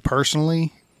for me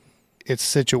personally, it's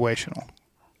situational,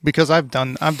 because I've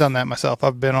done that myself.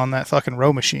 I've been on that fucking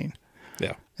row machine.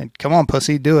 Yeah. And come on,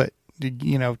 pussy, do it.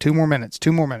 2 more minutes,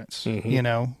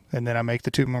 mm-hmm. And then I make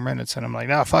the 2 more minutes, and I'm like,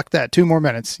 nah, fuck that. 2 more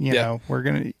minutes, we're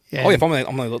going to. If I'm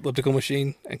on the elliptical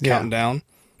machine and counting down,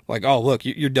 like, oh, look,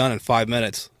 you're done in 5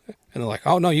 minutes. And they're like,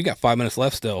 oh, no, you got 5 minutes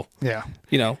left still. Yeah.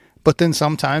 But then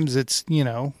sometimes it's,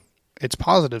 it's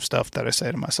positive stuff that I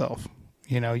say to myself.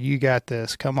 You got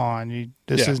this. Come on.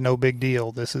 This Yeah. is no big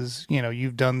deal. This is,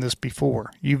 you've done this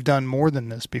before. You've done more than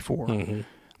this before. Mm-hmm.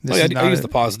 This is I use the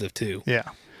positive too. Yeah.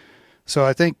 So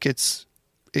I think it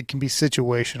can be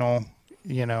situational.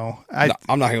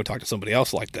 I'm not going to talk to somebody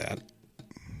else like that.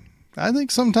 I think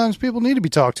sometimes people need to be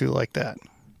talked to like that.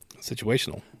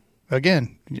 Situational.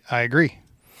 Again, I agree.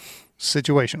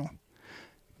 Situational.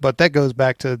 But that goes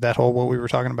back to that whole what we were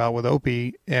talking about with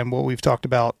Opie and what we've talked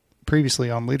about previously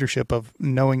on leadership of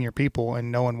knowing your people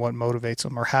and knowing what motivates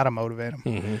them or how to motivate them.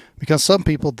 Mm-hmm. Because some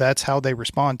people, that's how they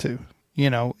respond to.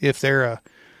 If they're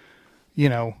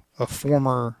a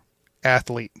former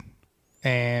athlete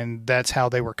and that's how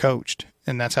they were coached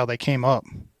and that's how they came up,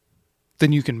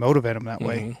 then you can motivate them that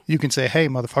way. You can say, hey,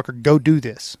 motherfucker, go do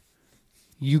this.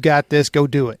 You got this, go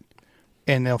do it.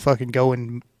 And they'll fucking go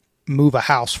and move a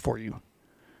house for you.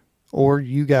 Or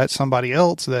you got somebody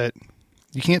else that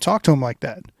you can't talk to them like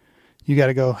that. You got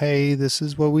to go, hey, this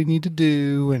is what we need to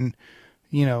do. And,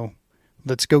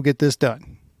 let's go get this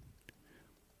done.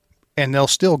 And they'll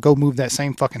still go move that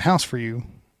same fucking house for you.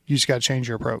 You just got to change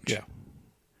your approach. Yeah.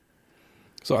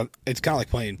 So it's kind of like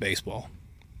playing baseball.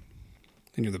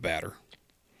 And you're the batter.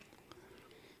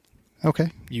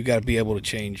 Okay. You got to be able to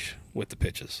change with the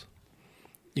pitches.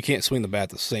 You can't swing the bat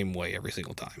the same way every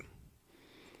single time.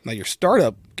 Now, your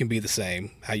startup can be the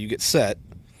same, how you get set,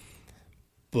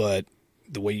 but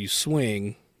the way you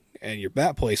swing and your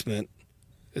bat placement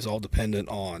is all dependent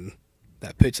on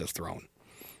that pitch that's thrown.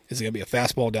 Is it going to be a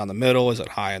fastball down the middle? Is it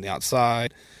high on the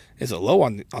outside? Is it low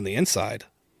on the inside?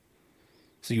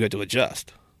 So you have to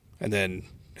adjust. And then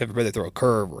everybody throw a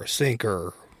curve or a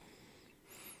sinker.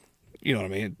 You know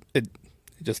what I mean? It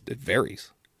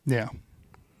varies. Yeah.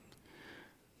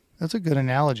 That's a good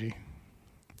analogy.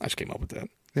 I just came up with that.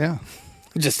 Yeah.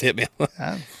 It just hit me.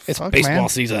 It's Fuck, baseball man.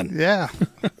 season. Yeah.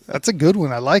 That's a good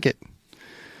one. I like it.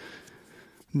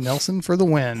 Nelson for the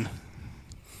win.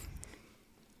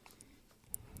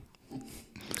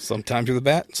 Sometimes you're the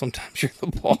bat, sometimes you're the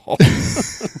ball.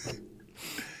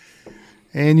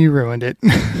 And you ruined it.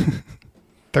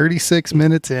 36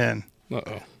 minutes in.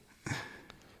 Uh-oh.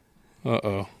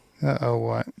 Uh-oh. Uh-oh,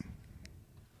 what?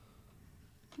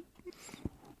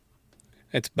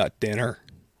 It's about dinner.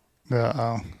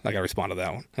 Uh-oh. I got to respond to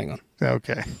that one. Hang on.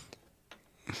 Okay.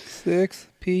 6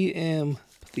 p.m.,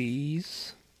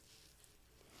 please.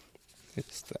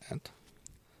 It's that.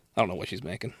 I don't know what she's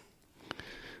making.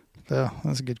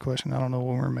 That's a good question. I don't know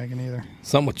what we're making either.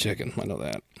 Something with chicken. I know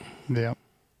that. Yeah.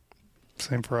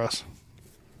 Same for us.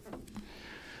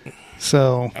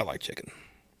 So. I like chicken.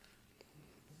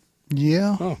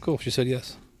 Yeah. Oh, cool. She said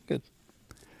yes. Good.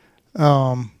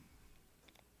 Um.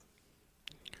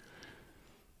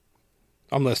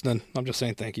 I'm listening. I'm just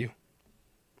saying thank you.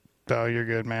 Oh, you're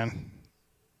good, man.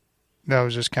 That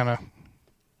was just kind of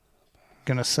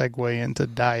going to segue into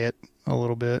diet a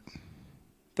little bit.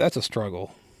 That's a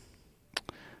struggle.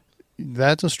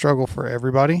 That's a struggle for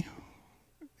everybody.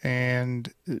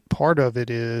 And part of it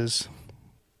is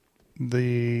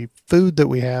the food that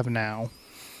we have now,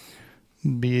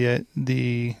 be it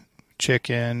the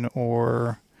chicken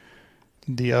or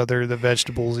the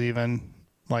vegetables even,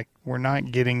 like we're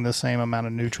not getting the same amount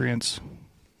of nutrients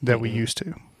that we used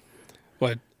to.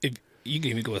 But if you can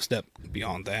even go a step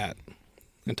beyond that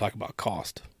and talk about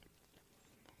cost.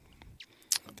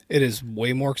 It is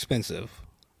way more expensive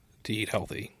to eat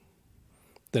healthy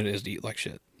than it is to eat like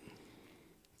shit.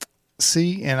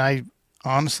 See, and I'm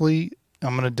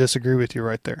going to disagree with you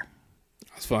right there.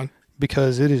 That's fine.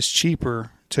 Because it is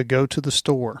cheaper to go to the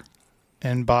store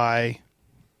and buy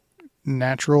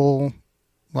natural,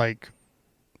 like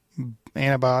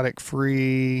antibiotic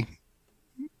free,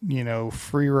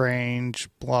 free range,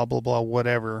 blah, blah, blah,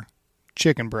 whatever,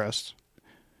 chicken breasts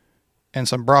and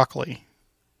some broccoli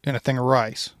and a thing of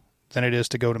rice than it is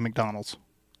to go to McDonald's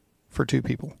for two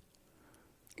people.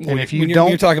 Well, And if you when don't,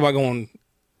 you're talking about when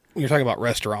you're talking about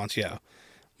restaurants, yeah,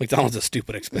 McDonald's is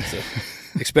stupid expensive,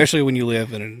 especially when you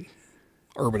live in an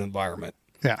urban environment.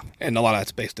 yeah, And a lot of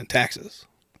that's based in taxes,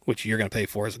 which you're going to pay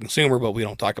for as a consumer, but we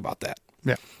don't talk about that.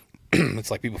 yeah,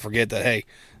 It's like people forget that, hey,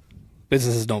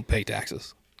 businesses don't pay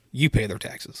taxes. You pay their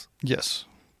taxes. yes,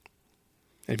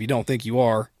 And if you don't think you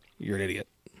are, you're an idiot.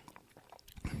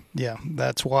 yeah.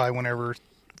 That's why whenever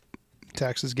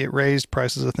taxes get raised,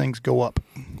 prices of things go up.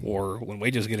 Or when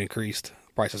wages get increased,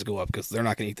 prices go up because they're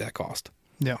not going to eat that cost.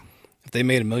 Yeah, If they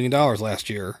made $1 million last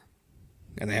year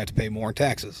and they had to pay more in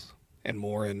taxes and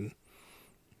more in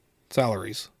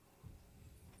salaries,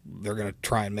 they're going to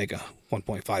try and make a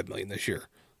 $1.5 million this year,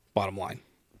 bottom line.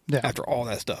 yeah. After all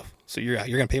that stuff. So you're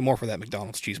going to pay more for that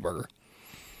McDonald's cheeseburger.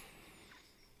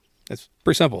 It's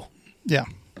pretty simple. Yeah.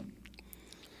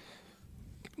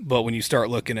 But when you start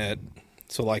looking at,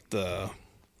 so like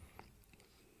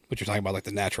what you're talking about, like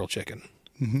the natural chicken,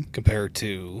 compared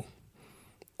to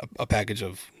a package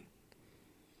of,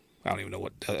 I don't even know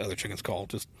what the other chicken's called,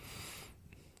 just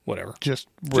whatever. Just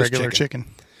regular chicken.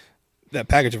 That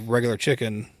package of regular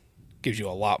chicken gives you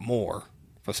a lot more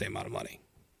for the same amount of money.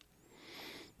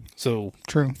 So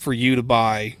True. For you to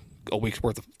buy a week's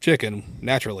worth of chicken,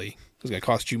 naturally, it's going to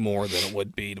cost you more than it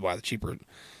would be to buy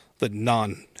the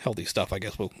non-healthy stuff, I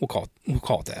guess we'll call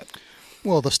it that.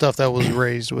 Well, the stuff that was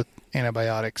raised with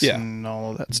antibiotics and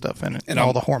all of that stuff in it, and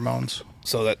all the hormones.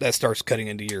 So that starts cutting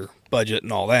into your budget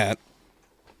and all that,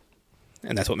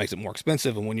 and that's what makes it more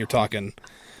expensive. And when you're talking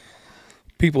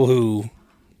people who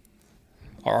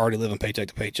are already living paycheck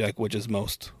to paycheck, which is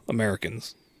most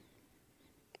Americans,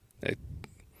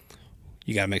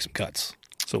 you got to make some cuts.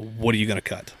 So what are you going to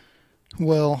cut?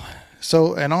 Well,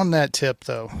 and on that tip,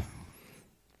 though,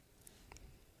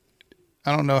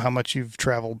 I don't know how much you've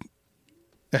traveled.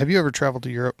 Have you ever traveled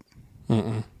to Europe?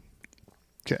 Mm-mm.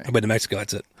 Okay. I've been to Mexico,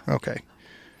 that's it. Okay.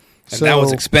 And that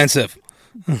was expensive.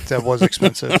 That was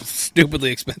expensive.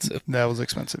 Stupidly expensive. That was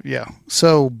expensive, yeah.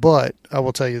 So, but I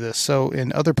will tell you this. So,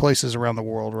 in other places around the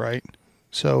world, right?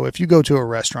 So, if you go to a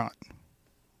restaurant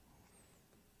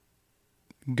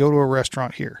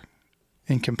here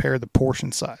and compare the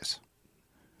portion size.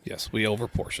 Yes, we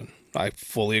overportion. I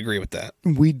fully agree with that.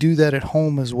 We do that at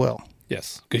home as well.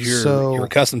 Yes, because you're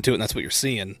accustomed to it and that's what you're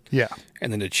seeing. Yeah.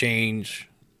 And then to change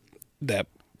that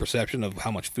perception of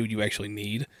how much food you actually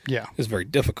need is very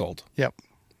difficult. Yep.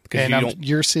 And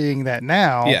you're seeing that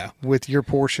now with your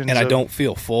portions. And I don't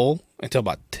feel full until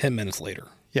about 10 minutes later.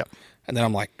 Yep. And then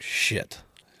I'm like, shit.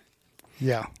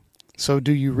 Yeah. So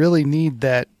do you really need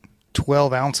that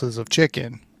 12 ounces of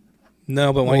chicken?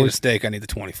 No, but when I eat a steak, I need the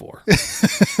 24.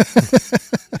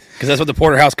 Because that's what the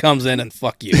porterhouse comes in, and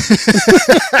fuck you.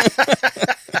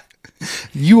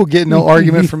 You will get no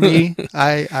argument from me.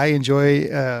 I enjoy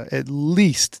at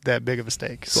least that big of a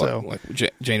steak. So like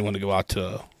Jane wanted to go out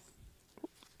to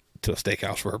a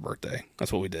steakhouse for her birthday.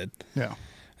 That's what we did. Yeah.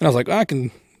 And I was like, I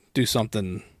can do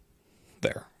something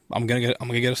there. I'm gonna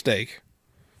get a steak.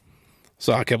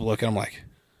 So I kept looking. I'm like,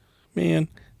 man,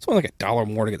 it's only like $1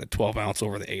 more to get the 12 ounce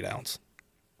over the 8 ounce.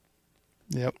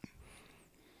 Yep.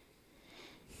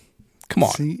 Come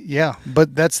on. See, yeah,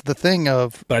 but that's the thing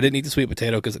of... But I didn't eat the sweet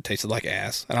potato because it tasted like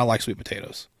ass, and I like sweet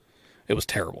potatoes. It was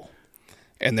terrible.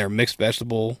 And their mixed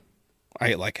vegetable, I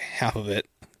ate like half of it,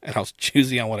 and I was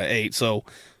choosy on what I ate, so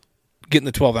getting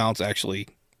the 12 ounce actually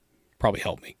probably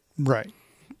helped me. Right.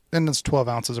 And it's 12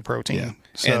 ounces of protein. Yeah.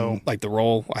 So, and like the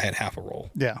roll, I had half a roll.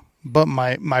 Yeah. But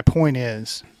my point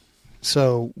is,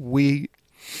 so we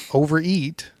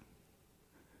overeat.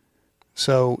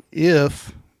 So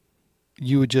if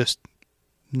you would just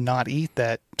not eat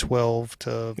that 12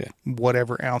 to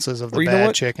whatever ounces of the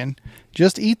bad chicken,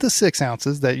 just eat the 6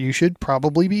 ounces that you should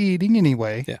probably be eating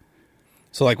anyway. Yeah.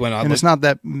 So like when it's not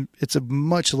that, it's a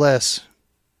much less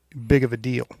big of a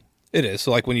deal. It is.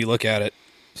 So like when you look at it,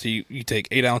 so you take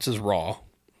 8 ounces raw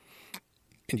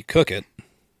and you cook it,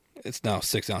 it's now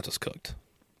 6 ounces cooked.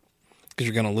 Because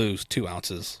you're going to lose 2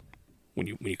 ounces when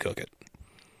you cook it.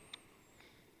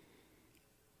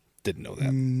 Didn't know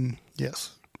that.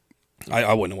 Yes.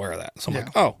 I wasn't aware of that. So I'm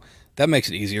like, oh, that makes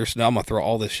it easier. So now I'm going to throw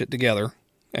all this shit together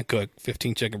and cook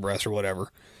 15 chicken breasts or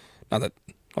whatever. Not that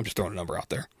I'm just throwing a number out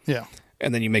there. Yeah.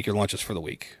 And then you make your lunches for the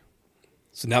week.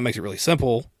 So now it makes it really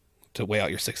simple to weigh out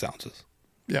your 6 ounces.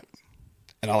 Yep.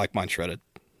 And I like mine shredded.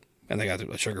 And they got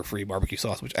a sugar-free barbecue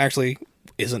sauce, which actually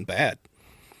isn't bad.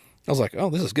 I was like, oh,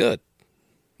 this is good.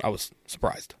 I was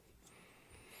surprised.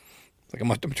 Like, I'm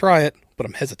going to try it, but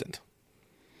I'm hesitant.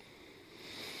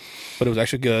 But it was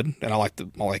actually good, and I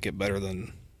like it better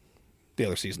than the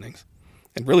other seasonings.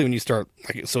 And really, when you start,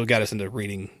 so it got us into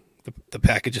reading the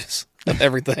packages of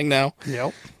everything now.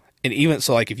 Yep. And even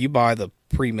so, like if you buy the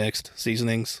pre-mixed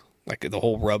seasonings, like the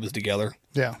whole rub is together.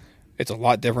 Yeah. It's a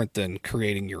lot different than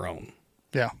creating your own.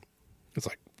 Yeah. It's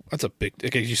like that's a big.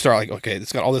 Okay, you start like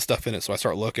it's got all this stuff in it, so I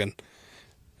start looking.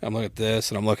 I'm looking at this,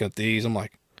 and I'm looking at these. I'm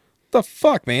like, the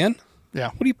fuck, man.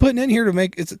 Yeah. What are you putting in here to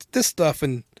make it's this stuff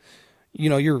and.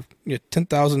 You're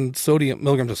 10,000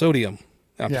 milligrams of sodium.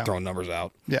 I'm just throwing numbers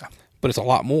out. Yeah. But it's a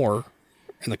lot more.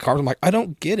 And the carbs, I'm like, I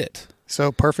don't get it. So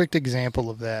perfect example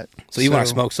of that. So even when I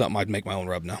smoke something, I'd make my own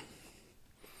rub now.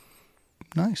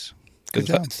 Nice. Because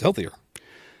it's healthier.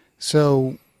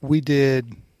 So we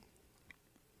did,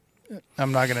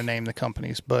 I'm not going to name the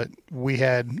companies, but we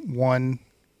had one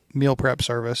meal prep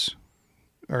service.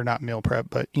 Or not meal prep,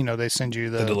 but they send you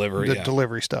the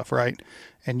delivery stuff, right?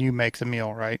 And you make the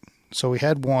meal, right? So we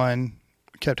had one,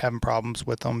 kept having problems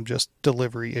with them, just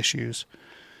delivery issues.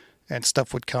 and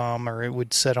stuff would come, or it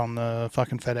would sit on the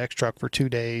fucking FedEx truck for 2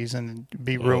 days and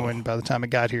be ruined by the time it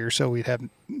got here. So we'd have,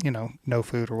 no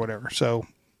food or whatever. So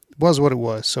it was what it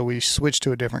was. So we switched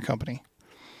to a different company.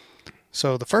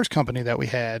 So the first company that we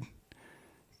had,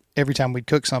 every time we'd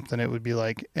cook something, it would be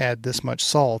like, add this much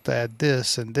salt, add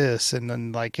this, and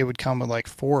then like it would come with like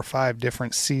 4 or 5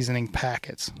 different seasoning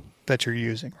packets that you're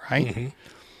using, right? Mm-hmm.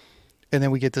 And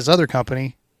then we get this other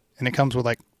company, and it comes with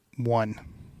like 1.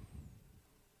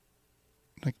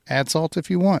 Like, add salt if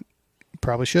you want. You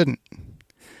probably shouldn't.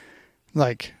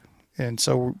 Like, and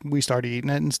so we started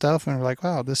eating it and stuff, and we're like,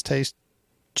 wow, this tastes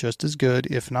just as good,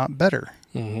 if not better.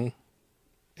 Mm-hmm.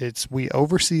 We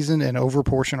over-season and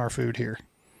over-portion our food here.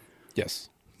 Yes.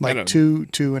 Like,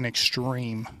 to an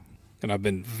extreme. And I've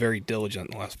been very diligent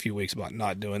in the last few weeks about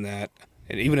not doing that.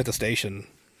 And even at the station,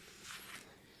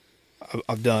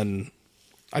 I'd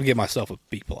give myself a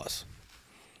B+.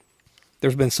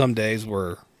 There's been some days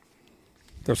where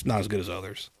they're not as good as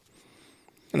others.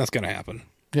 And that's going to happen.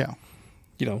 Yeah.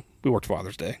 We worked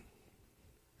Father's Day.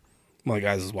 One of the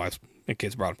guys' wives and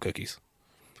kids brought him cookies.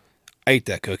 I ate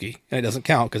that cookie, and it doesn't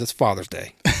count because it's Father's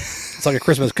Day. It's like a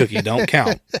Christmas cookie. Don't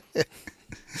count.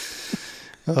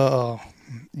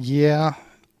 Yeah.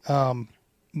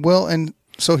 Well, and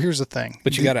so here's the thing.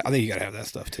 But I think you gotta have that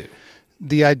stuff too.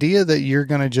 The idea that you're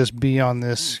going to just be on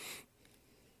this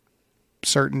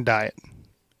certain diet,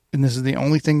 and this is the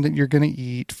only thing that you're going to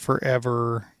eat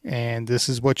forever, and this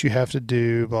is what you have to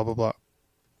do, blah, blah, blah.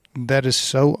 That is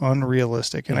so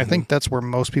unrealistic. And I think that's where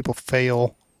most people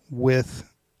fail with,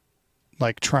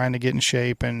 like, trying to get in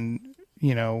shape and,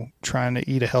 trying to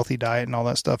eat a healthy diet and all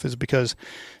that stuff, is because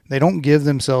they don't give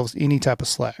themselves any type of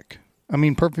slack. I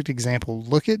mean, perfect example.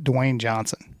 Look at Dwayne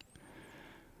Johnson.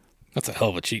 That's a hell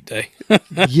of a cheat day.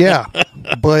 Yeah,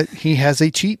 but he has a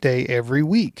cheat day every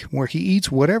week where he eats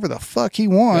whatever the fuck he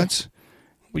wants.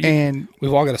 Yeah. And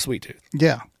we've all got a sweet tooth.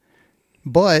 Yeah,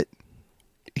 but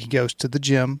he goes to the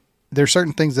gym. There's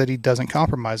certain things that he doesn't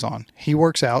compromise on. He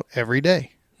works out every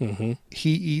day. Mm-hmm.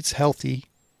 He eats healthy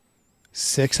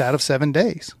 6 out of 7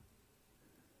 days.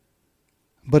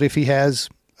 But if he has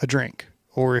a drink,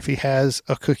 or if he has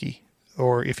a cookie,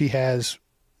 or if he has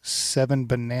 7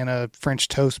 banana French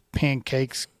toast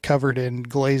pancakes covered in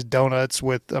glazed donuts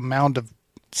with a mound of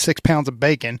 6 pounds of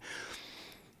bacon,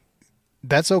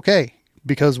 that's okay,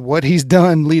 because what he's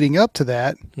done leading up to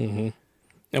that, and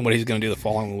what he's going to do the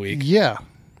following week. Yeah.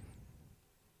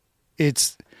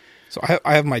 So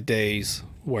I have my days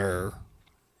where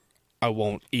I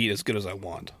won't eat as good as I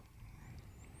want.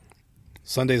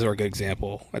 Sundays are a good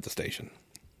example at the station.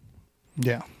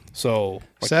 Yeah. So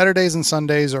Saturdays and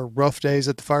Sundays are rough days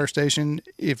at the fire station,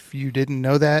 if you didn't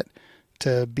know that,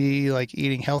 to be like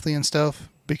eating healthy and stuff,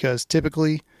 because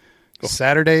typically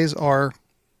Saturdays are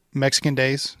Mexican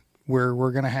days where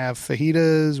we're going to have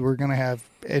fajitas, we're going to have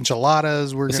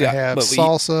enchiladas, we're going to have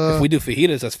salsa. If we do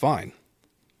fajitas, that's fine,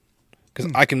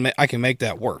 because I can make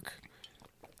that work.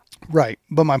 Right.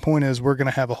 But my point is, we're going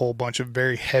to have a whole bunch of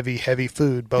very heavy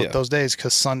food both those days,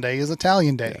 because Sunday is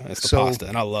Italian day. Yeah, it's the pasta,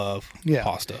 and I love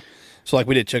pasta. So like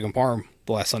we did chicken parm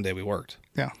the last Sunday we worked.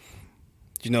 Yeah.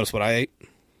 Did you notice what I ate?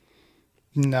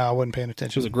 No, I wasn't paying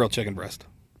attention. It was a grilled chicken breast.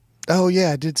 Oh,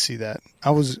 yeah, I did see that.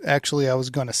 I was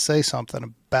going to say something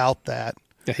about that.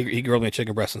 Yeah, he grilled me a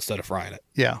chicken breast instead of frying it.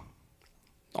 Yeah.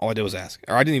 All I did was ask.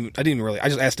 Or I didn't even really, I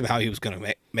just asked him how he was going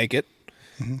to make it.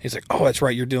 Mm-hmm. He's like, oh, that's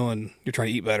right, you're trying to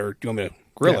eat better. Do you want me to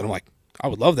grill it? I'm like, I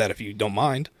would love that if you don't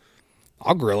mind.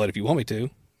 I'll grill it if you want me to.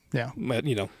 Yeah. But,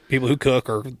 people who cook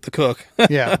are the cook.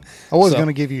 Yeah. I was going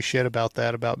to give you shit about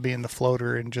that, about being the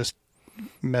floater and just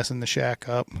messing the shack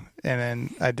up, and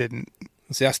then I didn't.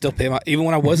 See, I still pay even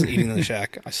when I wasn't eating in the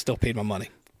shack, I still paid my money.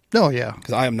 Oh, yeah.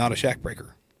 Because I am not a shack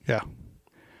breaker. Yeah.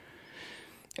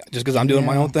 Just because I'm doing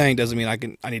my own thing doesn't mean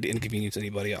I need to inconvenience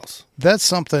anybody else. That's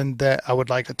something that I would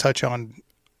like to touch on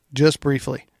just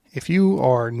briefly. If you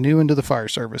are new into the fire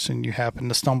service and you happen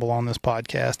to stumble on this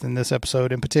podcast and this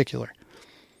episode in particular,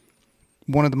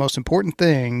 one of the most important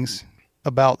things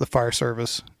about the fire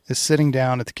service is sitting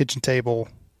down at the kitchen table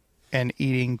and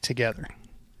eating together.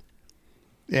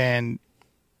 And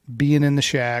being in the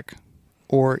shack,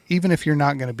 or even if you're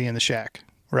not going to be in the shack,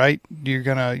 right?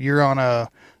 You're on a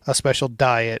special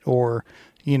diet, or,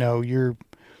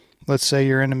 let's say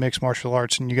you're into mixed martial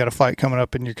arts and you got a fight coming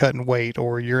up and you're cutting weight,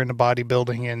 or you're into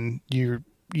bodybuilding and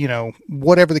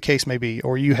whatever the case may be,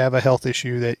 or you have a health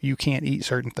issue that you can't eat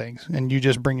certain things and you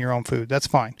just bring your own food. That's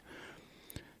fine.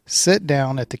 Sit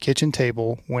down at the kitchen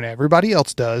table when everybody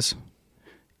else does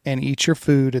and eat your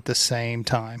food at the same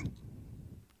time.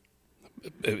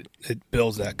 It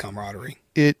builds that camaraderie.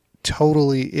 It's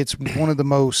one of the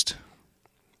most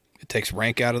takes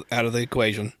rank out of the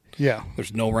equation. Yeah.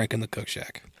 There's no rank in the cook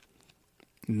shack.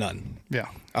 None. Yeah.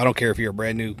 I don't care if you're a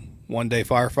brand new one-day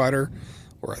firefighter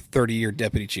or a 30-year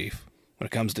deputy chief. When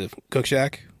it comes to cook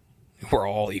shack, we're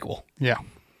all equal. Yeah.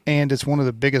 And it's one of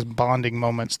the biggest bonding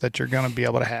moments that you're going to be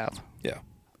able to have. Yeah.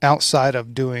 Outside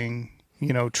of doing,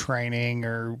 training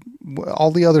or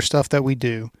all the other stuff that we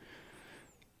do,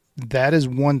 that is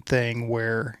one thing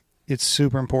where it's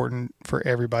super important for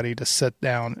everybody to sit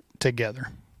down together.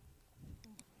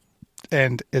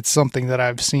 And it's something that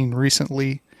I've seen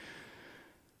recently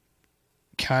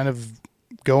kind of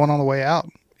going on the way out.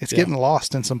 It's getting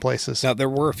lost in some places. Now, there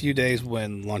were a few days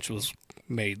when lunch was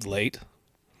made late.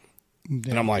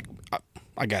 Yeah. And I'm like,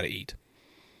 I got to eat.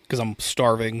 Because I'm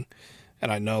starving,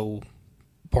 and I know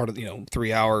part of,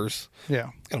 3 hours. Yeah.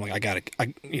 And I'm like,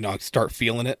 I start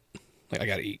feeling it. Like, I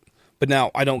got to eat. But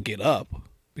now I don't get up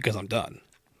because I'm done.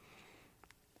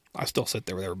 I still sit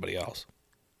there with everybody else.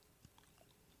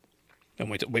 And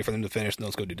wait for them to finish, and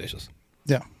let's go do dishes.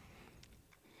 Yeah.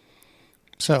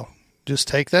 So, just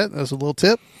take that as a little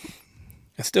tip.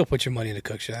 And still put your money in the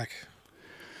cook shack.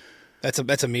 That's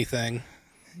a me thing.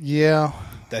 Yeah.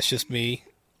 That's just me.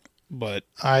 But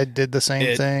I did the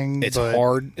same thing. It's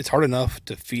hard. It's hard enough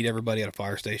to feed everybody at a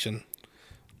fire station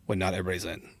when not everybody's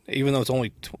in. Even though it's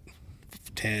only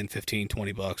 10, 15,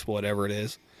 20 bucks, whatever it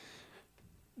is,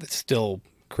 it still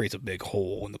creates a big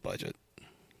hole in the budget.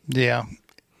 Yeah.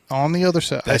 On the other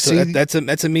side, that's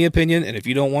a me opinion, and if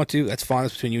you don't want to, that's fine.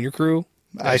 It's between you and your crew.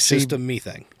 It's just a me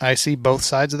thing. I see both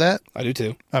sides of that. I do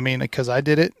too. I mean, because I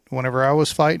did it whenever I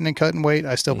was fighting and cutting weight,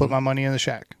 I still put my money in the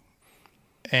shack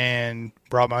and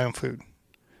brought my own food.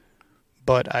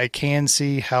 But I can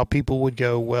see how people would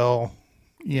go, well,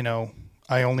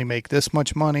 I only make this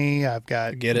much money. I've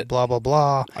got blah, blah,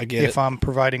 blah. I get it. If I'm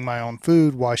providing my own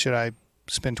food, why should I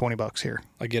spend $20 here?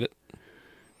 I get it.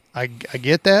 I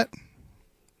get that.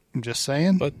 I'm just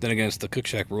saying. But then again, it's the cook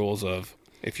shack rules of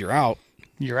if you're out,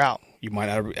 you're out. You might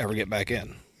not ever get back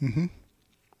in. Mm-hmm.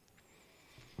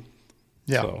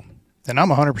 Yeah. So. And I'm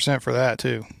 100% for that,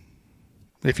 too.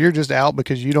 If you're just out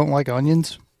because you don't like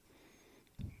onions,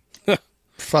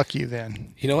 fuck you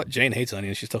then. You know what? Jane hates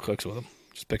onions. She still cooks with them.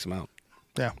 Just picks them out.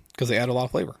 Yeah. Because they add a lot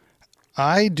of flavor.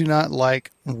 I do not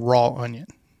like raw onion.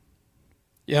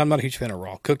 Yeah, I'm not a huge fan of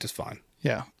raw. Cooked is fine.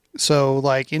 Yeah. So,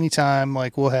 anytime,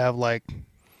 we'll have,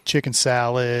 chicken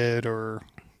salad or,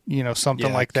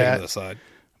 something like that. To the side.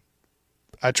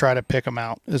 I try to pick them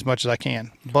out as much as I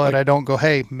can. But I don't go,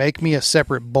 hey, make me a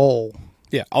separate bowl.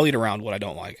 Yeah, I'll eat around what I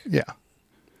don't like. Yeah.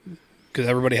 Because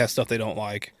everybody has stuff they don't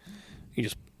like. You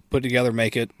just put it together,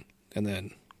 make it, and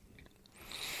then...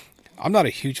 I'm not a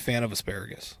huge fan of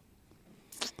asparagus.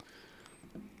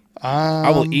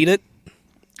 I will eat it.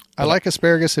 I like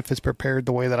asparagus if it's prepared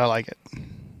the way that I like it.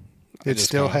 It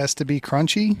still has to be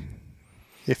crunchy.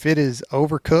 If it is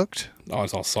overcooked... Oh,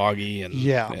 it's all soggy and...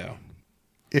 Yeah.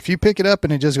 If you pick it up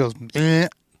and it just goes, I'm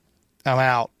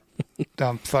out.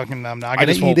 I'm not going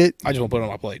to eat it. I just won't put it on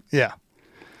my plate. Yeah.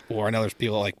 Or I know there's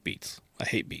people that like beets. I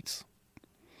hate beets.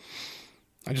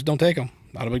 I just don't take them.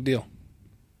 Not a big deal.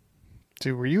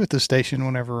 Dude, were you at the station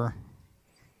whenever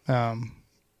our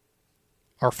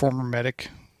former medic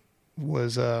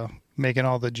was making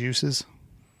all the juices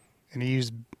and he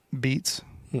used beets?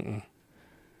 Mm-mm.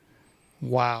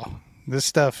 Wow. This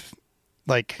stuff,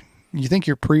 you think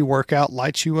your pre-workout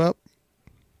lights you up?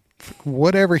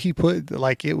 Whatever he put,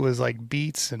 it was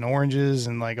beets and oranges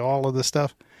and all of this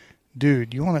stuff.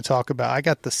 Dude, you want to talk about, I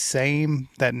got that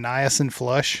niacin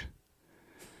flush.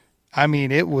 I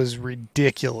mean, it was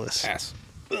ridiculous. Ass.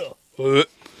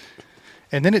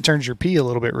 And then it turns your pee a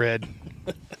little bit red,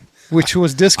 which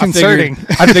was disconcerting.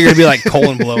 I figured it'd be like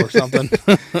colon blow or something.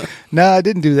 No, I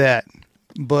didn't do that.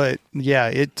 But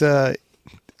yeah,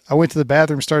 I went to the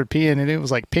bathroom, started peeing, and it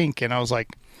was pink. And I was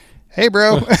like, hey,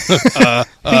 bro.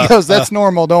 He goes, that's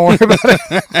normal. Don't worry about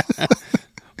it.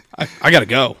 I got to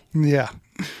go. Yeah.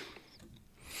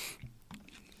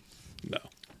 No.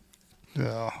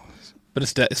 Oh. But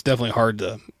it's definitely hard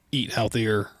to eat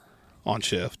healthier on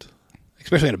shift,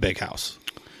 especially in a big house.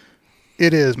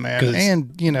 It is, man.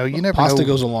 And, you never know. Pasta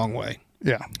goes a long way.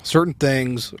 Yeah. Certain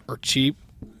things are cheap,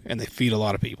 and they feed a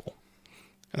lot of people.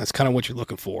 And that's kind of what you're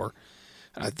looking for.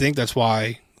 And I think that's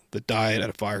why the diet at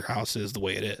a firehouse is the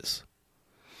way it is.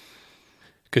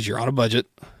 Because you're on a budget,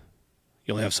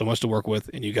 you only have so much to work with,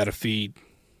 and you got to feed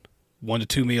 1 to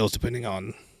 2 meals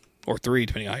or 3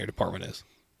 depending on how your department is,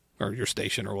 or your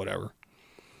station or whatever.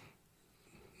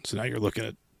 So now you're looking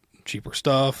at cheaper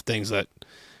stuff, things that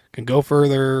can go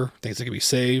further, things that can be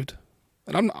saved.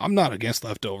 And I'm not against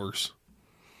leftovers,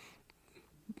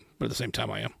 but at the same time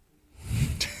I am.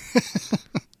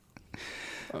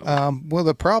 Well,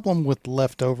 the problem with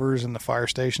leftovers in the fire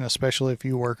station, especially if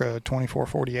you work a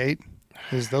 24/48,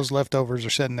 is those leftovers are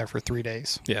sitting there for 3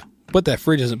 days. Yeah. But that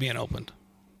fridge isn't being opened.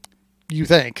 You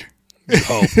think? You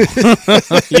hope.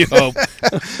 You hope.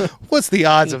 What's the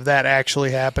odds of that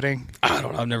actually happening? I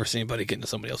don't know. I've never seen anybody get into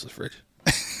somebody else's fridge.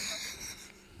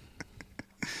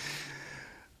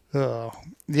 Oh,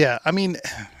 yeah. I mean,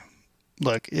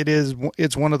 look,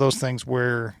 it's one of those things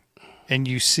where, and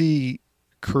you see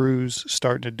crews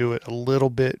starting to do it a little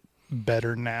bit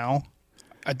better now.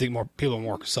 I think more people are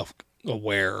more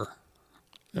self-aware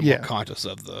and Yeah. more conscious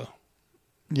of the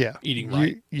Yeah. eating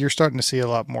right. You're starting to see a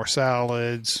lot more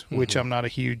salads, which I'm not a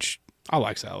huge. I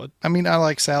like salad. I mean, I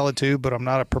like salad too, but I'm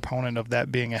not a proponent of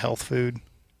that being a health food.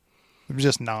 I'm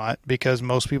just not, because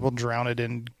most people drown it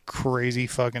in crazy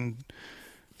fucking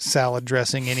salad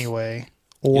dressing anyway,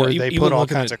 or Yeah, they even put all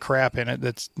looking kinds at- of crap in it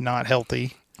that's not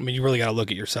healthy. I mean, you really got to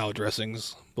look at your salad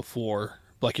dressings before,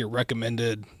 like your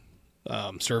recommended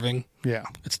serving. Yeah.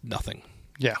 It's nothing.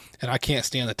 Yeah. And I can't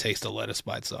stand the taste of lettuce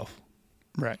by itself.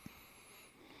 Right.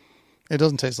 It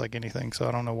doesn't taste like anything, so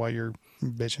I don't know why you're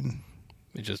bitching.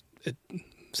 It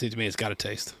seems to me it's got a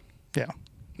taste. Yeah.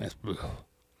 That's, Well,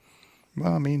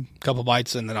 I mean, couple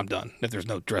bites and then I'm done if there's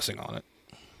no dressing on it.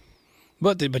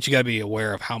 But you got to be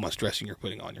aware of how much dressing you're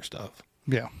putting on your stuff.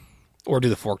 yeah. Or do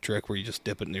the fork trick where you just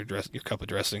dip it in your cup of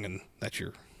dressing and that's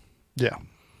your. Yeah.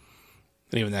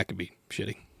 And even that can be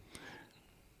shitty.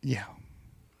 Yeah.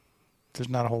 There's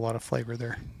not a whole lot of flavor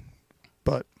there.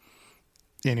 But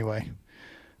anyway.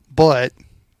 But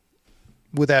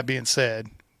with that being said,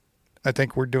 I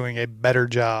think we're doing a better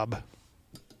job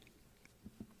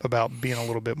about being a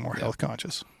little bit more health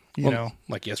conscious. You know?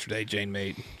 Like yesterday,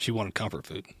 she wanted comfort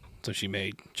food. So she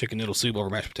made chicken noodle soup over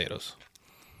mashed potatoes.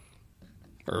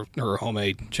 Or her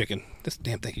homemade chicken. This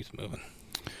damn thing keeps moving.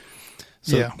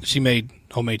 So Yeah. she made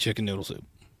homemade chicken noodle soup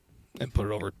and put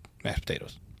it over mashed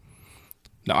potatoes.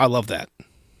 Now, I love that.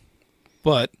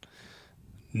 But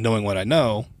knowing what I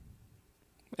know,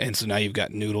 and so now you've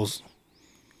got noodles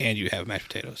and you have mashed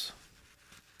potatoes.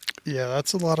 Yeah,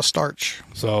 that's a lot of starch.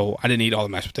 So I didn't eat all the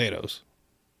mashed potatoes.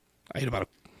 I ate about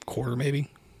a quarter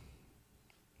maybe.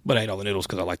 But I ate all the noodles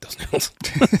because I like those noodles.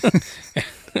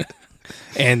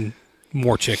 And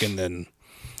more chicken than...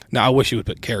 Now, I wish she would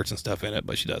put carrots and stuff in it,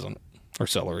 but she doesn't. Or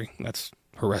celery. That's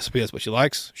her recipe. That's what she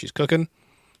likes. She's cooking.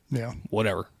 Yeah.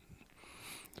 Whatever.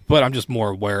 But I'm just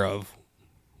more aware of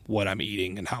what I'm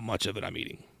eating and how much of it I'm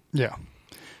eating. Yeah.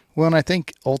 Well, and I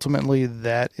think ultimately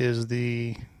that is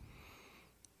the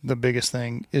biggest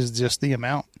thing, is just the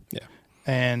amount. Yeah.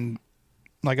 And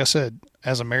like I said,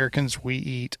 as Americans, we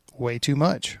eat way too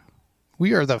much.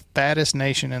 We are the fattest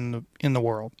nation in the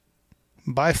world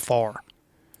by far.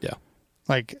 Yeah.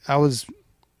 Like, I was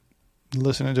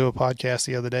listening to a podcast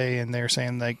the other day, and they're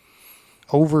saying like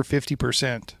over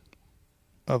 50%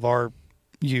 of our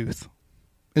youth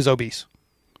is obese.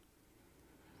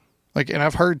 Like, and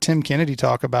I've heard Tim Kennedy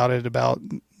talk about it, about,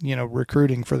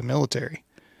 recruiting for the military.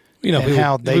 You know,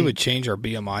 And if we would change our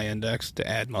BMI index to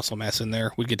add muscle mass in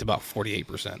there, we'd get to about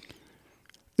 48%.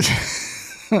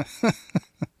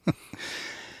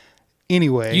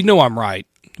 Anyway. You know I'm right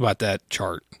about that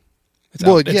chart. It's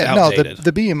The outdated.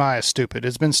 BMI is stupid.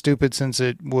 It's been stupid since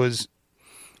it was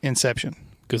inception.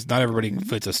 Because not everybody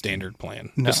fits a standard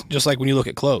plan. No. Just like when you look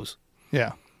at clothes.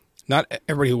 Yeah. Not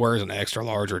everybody who wears an extra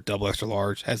large or double extra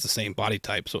large has the same body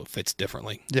type, so it fits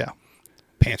differently. Yeah.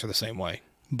 Pants are the same way.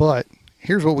 But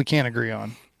here's what we can't agree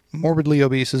on. Morbidly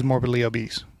obese is morbidly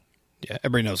obese. Yeah,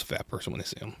 everybody knows a fat person when they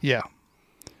see them. Yeah.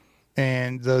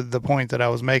 And the point that I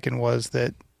was making was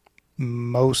that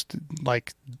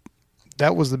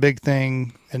that was the big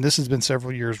thing, and this has been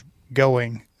several years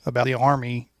going, about the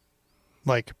Army,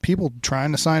 like people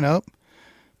trying to sign up,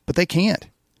 but they can't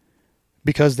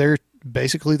because they're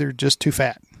just too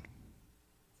fat.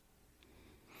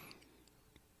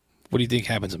 What do you think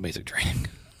happens in basic training?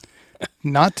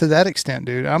 Not to that extent,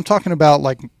 dude. I'm talking about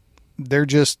like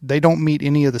they don't meet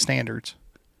any of the standards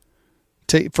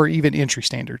for even entry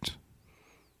standards.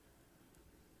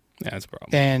 Yeah, that's a problem.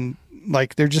 And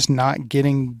like they're just not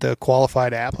getting the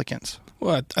qualified applicants.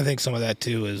 Well, I think some of that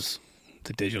too is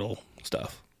the digital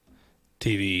stuff,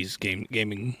 TVs,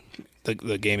 gaming,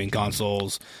 the gaming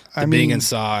consoles, being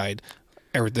inside.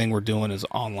 Everything we're doing is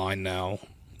online now,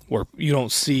 where you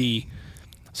don't see.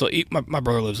 So my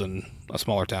brother lives in a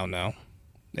smaller town now,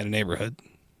 in a neighborhood.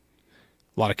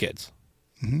 A lot of kids,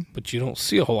 but you don't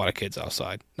see a whole lot of kids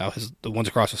outside now. The ones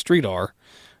across the street are.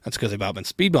 That's because they've been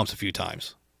speed bumps a few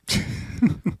times.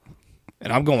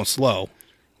 And I'm going slow,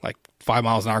 like 5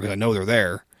 miles an hour, because I know they're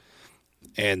there.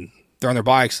 And they're on their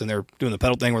bikes and they're doing the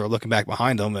pedal thing where they're looking back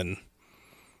behind them. And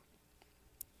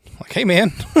Like, hey,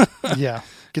 man, Yeah.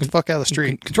 Get the fuck out of the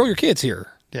street. control your kids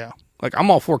here. Yeah. Like,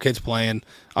 I'm all for kids playing.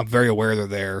 I'm very aware they're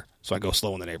there, so I go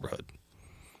slow in the neighborhood.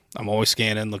 I'm always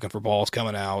scanning, looking for balls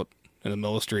coming out in the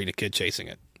middle of the street, a kid chasing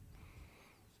it.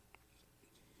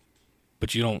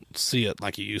 But you don't see it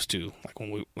like you used to,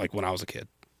 like when I was a kid.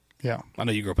 Yeah. I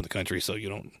know you grew up in the country, so you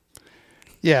don't.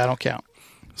 Yeah, I don't count.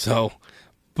 So,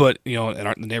 but, in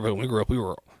the neighborhood when we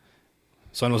grew up,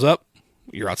 sun was up,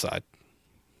 you're outside.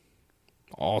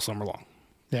 All summer long.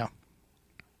 Yeah.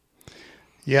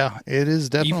 Yeah, it is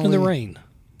definitely. Even in the rain.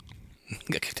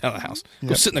 Get kicked out of the house. Go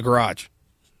Yep. sit in the garage.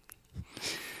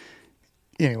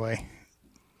 Anyway,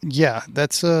 yeah,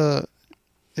 that's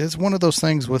it's one of those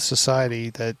things with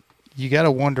society that you got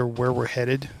to wonder where we're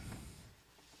headed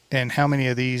and how many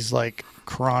of these like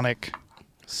chronic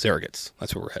Surrogates.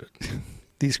 That's where we're headed.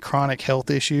 these chronic health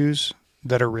issues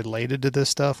that are related to this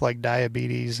stuff like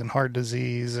diabetes and heart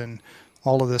disease and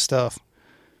all of this stuff.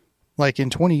 Like in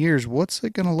 20 years, what's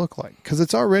it going to look like? Because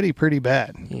it's already pretty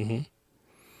bad. Mm-hmm.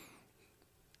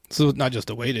 So it's not just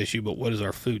a weight issue, but what is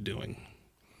our food doing?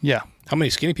 Yeah. How many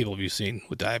skinny people have you seen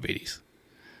with diabetes?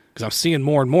 Because I'm seeing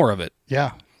more and more of it.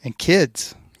 Yeah. And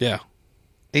kids, Yeah.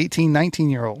 18,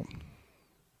 19-year-old.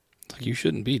 It's like you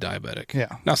shouldn't be diabetic.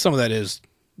 Yeah. Now, some of that is,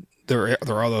 there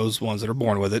are those ones that are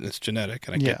born with it, and it's genetic,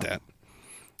 and I get that.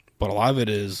 But a lot of it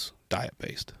is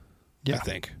diet-based, Yeah. I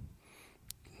think.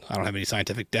 I don't have any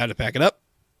scientific data to back it up.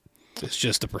 It's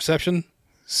just a perception.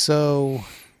 So,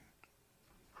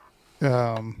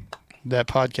 that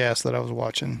podcast that I was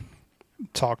watching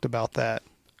talked about that,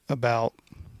 about,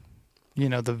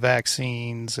 the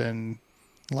vaccines and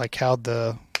like how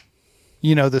the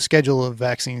schedule of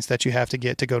vaccines that you have to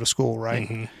get to go to school, right?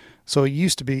 Mm-hmm. So it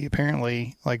used to be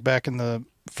apparently like back in the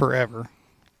forever,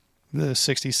 the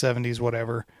 60s, 70s,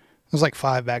 whatever, it was like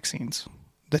 5 vaccines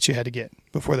that you had to get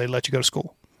before they let you go to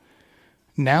school.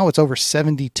 Now it's over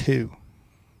 72.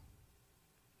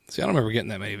 See, I don't remember getting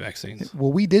that many vaccines.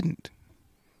 Well, we didn't,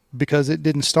 because it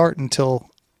didn't start until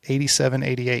 87,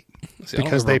 88, See, I don't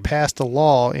because they remember. passed a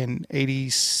law in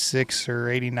 86 or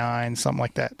 89, something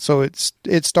like that. So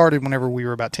it started whenever we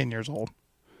were about 10 years old.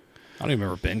 I don't even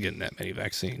remember Ben getting that many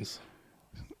vaccines.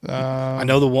 I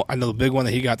know the big one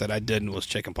that he got that I didn't was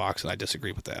chickenpox, and I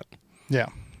disagree with that. Yeah.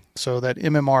 So that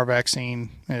MMR vaccine,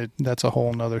 that's a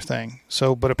whole nother thing.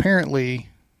 So, but apparently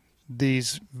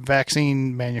these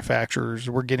vaccine manufacturers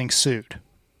were getting sued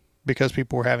because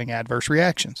people were having adverse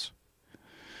reactions.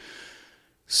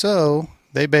 So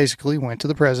they basically went to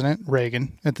the president,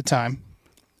 Reagan, at the time,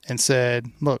 and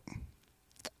said, look,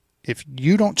 if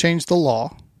you don't change the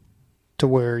law to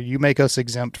where you make us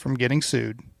exempt from getting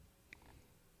sued,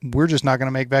 we're just not going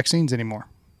to make vaccines anymore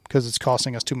because it's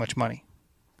costing us too much money.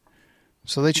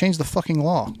 So they changed the fucking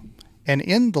law. And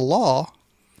in the law,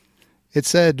 it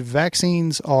said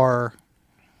vaccines are,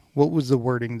 what was the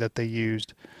wording that they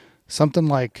used? Something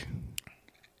like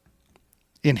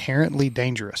inherently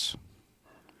dangerous.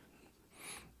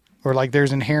 Or like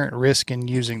there's inherent risk in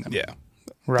using them. Yeah.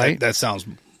 Right? That sounds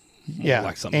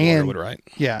like something a lawyer would write.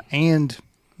 Yeah. And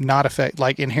not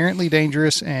like inherently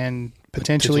dangerous and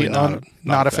potentially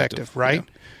not effective, right?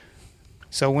 Yeah.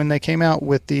 So when they came out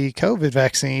with the COVID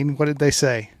vaccine, what did they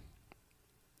say?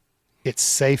 It's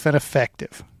safe and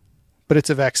effective, but it's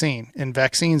a vaccine, and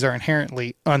vaccines are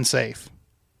inherently unsafe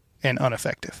and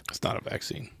ineffective. It's not a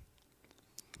vaccine.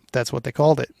 That's what they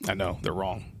called it. I know. They're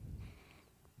wrong.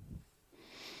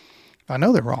 I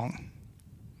know they're wrong.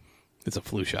 It's a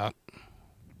flu shot.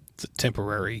 It's a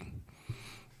temporary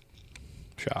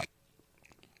shot.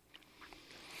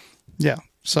 Yeah.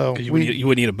 So you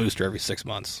would need a booster every 6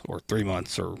 months or 3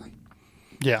 months or.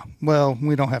 Yeah. Well,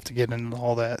 we don't have to get into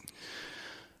all that,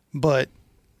 but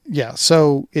yeah.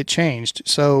 So it changed.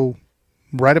 So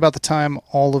right about the time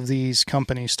all of these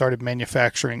companies started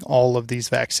manufacturing all of these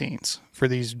vaccines for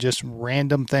these just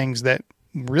random things that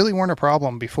really weren't a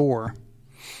problem before.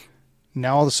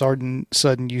 Now all of a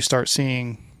sudden you start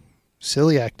seeing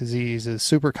celiac disease is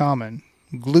super common,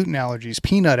 gluten allergies,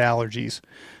 peanut allergies.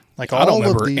 Like I don't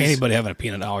remember of these, anybody having a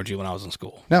peanut allergy when I was in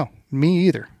school. No, me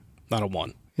either. Not a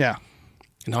one. Yeah.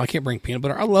 No, I can't bring peanut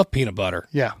butter. I love peanut butter.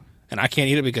 Yeah. And I can't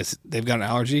eat it because they've got an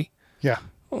allergy. Yeah.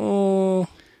 Oh.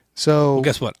 So well,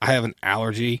 guess what? I have an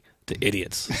allergy to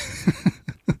idiots.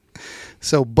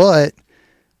 So, but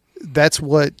that's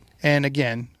what, and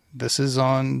again, this is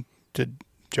on the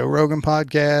Joe Rogan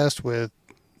podcast with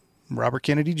Robert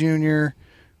Kennedy Jr.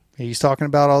 He's talking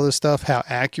about all this stuff, how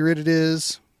accurate it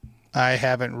is. I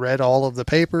haven't read all of the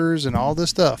papers and all this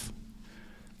stuff.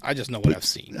 I just know what I've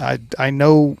seen. I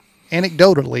know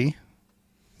anecdotally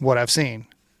what I've seen.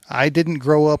 I didn't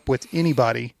grow up with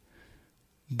anybody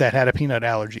that had a peanut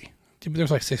allergy.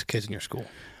 There's like 6 kids in your school.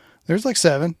 There's like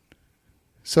 7.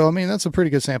 So, I mean, that's a pretty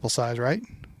good sample size, right?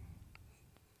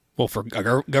 Well, for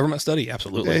a government study,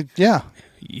 absolutely. Yeah.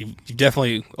 You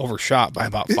definitely overshot by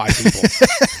about 5 people.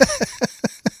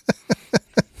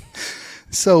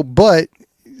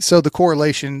 So the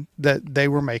correlation that they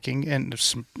were making, and there's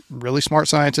some really smart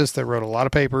scientists that wrote a lot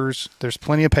of papers. There's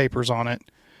plenty of papers on it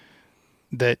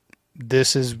that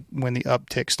this is when the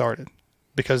uptick started,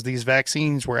 because these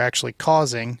vaccines were actually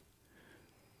causing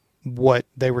what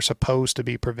they were supposed to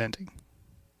be preventing.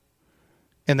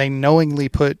 And they knowingly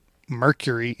put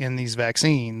mercury in these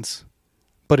vaccines,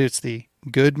 but it's the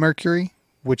good mercury,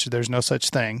 which there's no such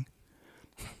thing.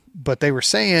 But they were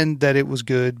saying that it was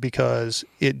good because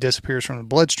it disappears from the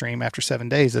bloodstream after 7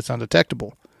 days. It's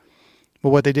undetectable. But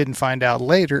what they didn't find out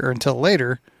until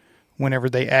later, whenever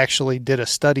they actually did a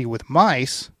study with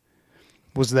mice,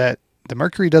 was that the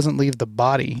mercury doesn't leave the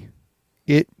body.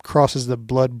 It crosses the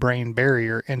blood-brain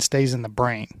barrier and stays in the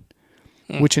brain,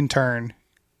 which in turn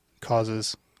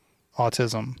causes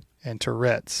autism and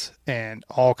Tourette's and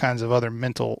all kinds of other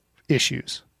mental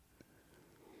issues.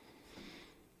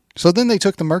 So then they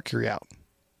took the mercury out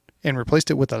and replaced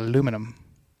it with aluminum,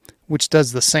 which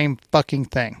does the same fucking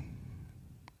thing.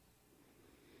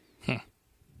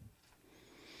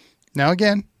 Now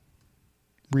again,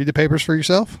 read the papers for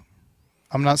yourself.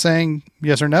 I'm not saying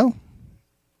yes or no.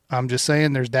 I'm just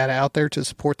saying there's data out there to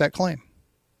support that claim.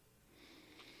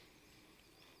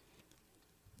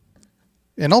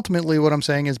 And ultimately what I'm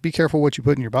saying is be careful what you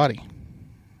put in your body.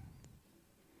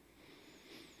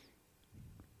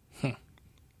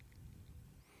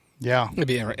 Yeah. It'd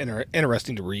be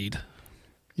interesting to read.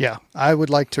 Yeah. I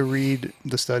would like to read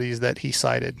the studies that he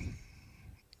cited.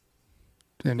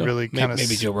 And really kind of...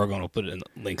 Maybe Joe Rogan will put it in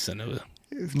links in it.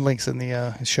 Links in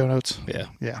the show notes. Yeah.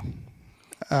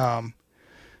 Yeah.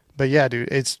 But yeah, dude,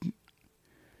 it's...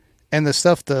 And the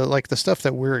stuff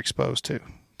that we're exposed to.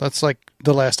 That's like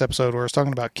the last episode where I was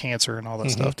talking about cancer and all that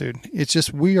stuff, dude. It's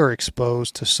just we are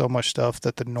exposed to so much stuff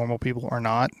that the normal people are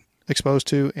not exposed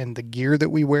to, and the gear that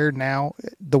we wear now.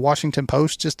 The Washington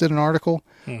Post just did an article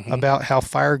about how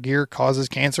fire gear causes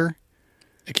cancer.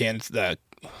 It's the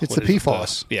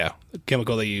PFAS. The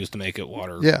chemical they use to make it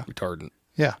water retardant.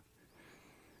 Yeah.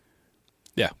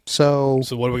 Yeah. So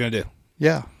what are we gonna do?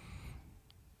 Yeah.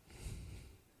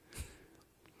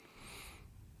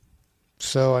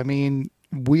 So I mean,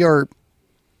 we are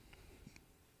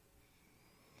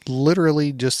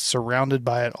literally just surrounded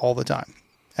by it all the time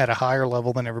at a higher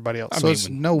level than everybody else. It's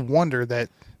no wonder that...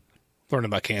 Learning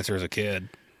about cancer as a kid,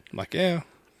 I'm like, yeah.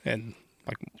 And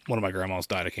like one of my grandmas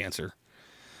died of cancer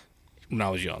when I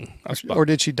was young. Or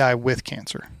did she die with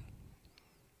cancer?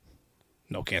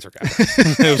 No, cancer got her.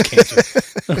 It was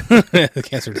cancer.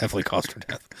 Cancer definitely caused her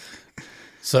death.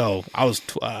 So I was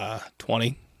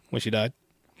 20 when she died.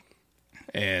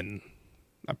 And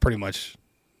I pretty much...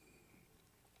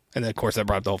 And then, of course, that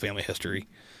brought up the whole family history.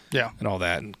 Yeah. And all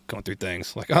that, and going through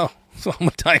things. Like, oh, so I'm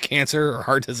going to die of cancer or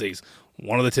heart disease.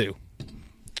 One of the two.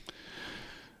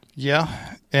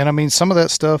 Yeah. And, I mean, some of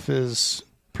that stuff is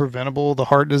preventable. The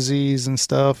heart disease and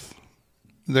stuff.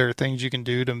 There are things you can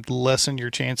do to lessen your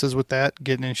chances with that.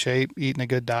 Getting in shape, eating a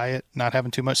good diet, not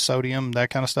having too much sodium, that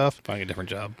kind of stuff. Finding a different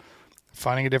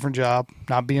job.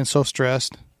 Not being so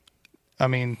stressed. I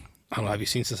mean... I don't know. Have you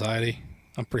seen Society?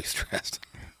 I'm pretty stressed.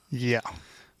 Yeah.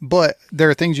 But there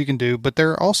are things you can do, but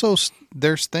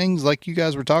there's things like you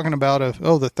guys were talking about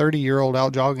the 30-year-old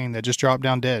out jogging that just dropped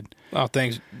down dead. Oh,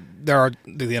 there are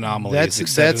the anomalies.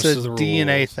 That's a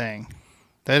DNA thing.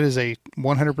 That is a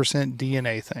 100%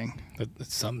 DNA thing.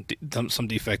 It's some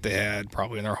defect they had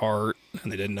probably in their heart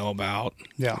and they didn't know about.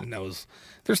 Yeah. And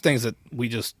there's things that we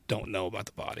just don't know about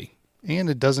the body. And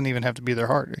it doesn't even have to be their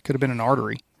heart. It could have been an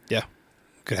artery. Yeah.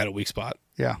 Could have had a weak spot.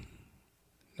 Yeah.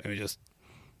 I mean,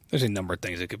 there's a number of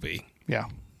things it could be. Yeah.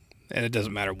 And it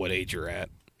doesn't matter what age you're at.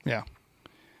 Yeah.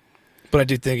 But I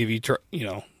do think if you try,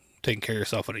 taking care of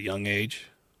yourself at a young age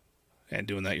and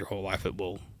doing that your whole life, it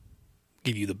will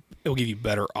give you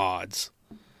better odds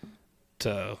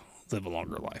to live a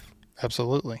longer life.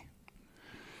 Absolutely.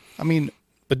 I mean,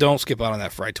 but don't skip out on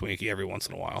that fried Twinkie every once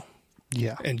in a while.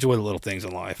 Yeah. Enjoy the little things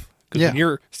in life. Because when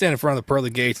you're standing in front of the pearly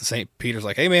gates and St. Peter's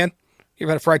like, hey man, you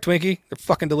ever had a fried Twinkie? They're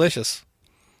fucking delicious.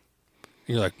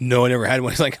 And you're like, no, I never had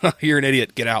one. He's like, oh, you're an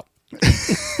idiot. Get out.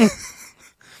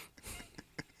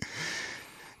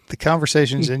 The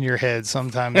conversations in your head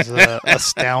sometimes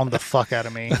astound the fuck out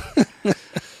of me.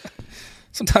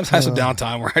 Sometimes I have some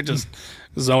downtime where I just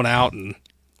zone out and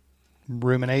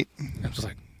ruminate. I'm just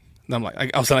like, and I'm like,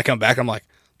 all of a sudden I come back and I'm like,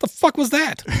 the fuck was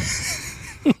that?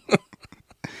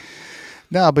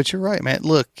 No, but you're right, man.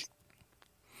 Look,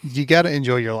 you got to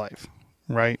enjoy your life.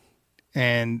 right?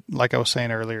 And like I was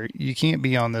saying earlier, you can't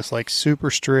be on this like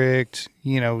super strict,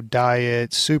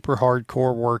 diet, super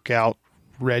hardcore workout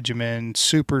regimen,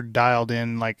 super dialed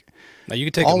in. Like, Now you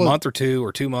can take a month or 2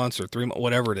 or 2 months or 3 months,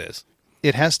 whatever it is.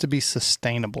 It has to be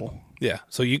sustainable. Yeah.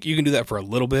 So you can do that for a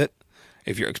little bit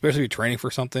especially if you're training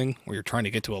for something where you're trying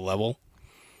to get to a level.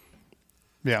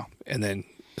 Yeah. And then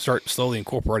start slowly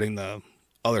incorporating the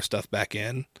other stuff back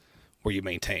in where you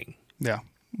maintain. Yeah.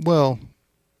 Well,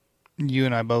 you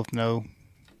and I both know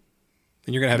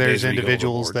and you're gonna have there's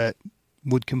individuals that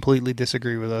would completely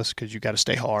disagree with us because you got to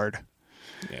stay hard.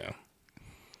 Yeah.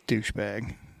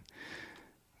 Douchebag.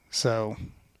 So,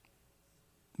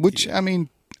 which, I mean,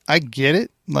 I get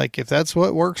it. Like, if that's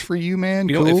what works for you, man,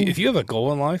 you cool. know, if you have a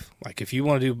goal in life, like if you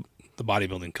want to do the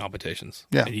bodybuilding competitions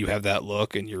and you have that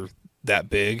look and you're that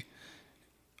big,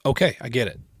 okay, I get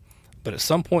it. But at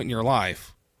some point in your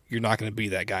life, you're not going to be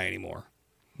that guy anymore.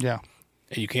 Yeah.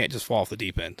 And you can't just fall off the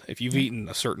deep end. If you've eaten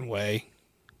a certain way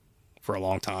for a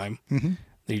long time, mm-hmm.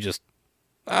 then you just,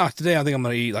 today I think I'm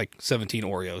going to eat like 17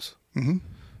 Oreos. Mm-hmm.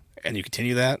 And you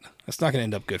continue that, that's not going to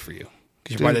end up good for you.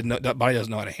 Because your body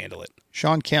doesn't know how to handle it.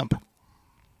 Sean Kemp.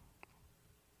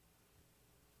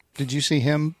 Did you see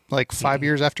him like 5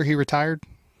 years after he retired?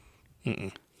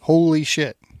 Mm-mm. Holy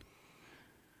shit.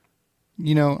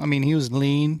 He was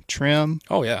lean, trim.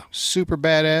 Oh, yeah. Super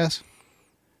badass.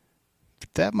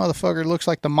 That motherfucker looks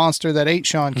like the monster that ate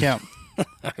Sean Kemp. I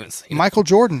haven't seen Michael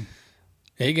Jordan.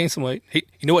 Yeah, he gained some weight. You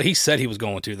know what he said he was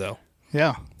going to, though?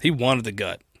 Yeah. He wanted the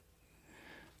gut.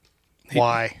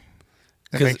 Why?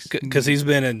 Because he's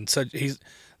been in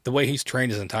the way he's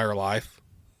trained his entire life,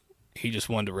 he just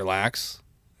wanted to relax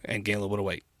and gain a little bit of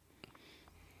weight.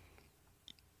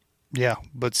 Yeah,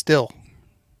 but still.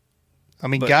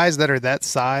 Guys that are that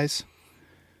size,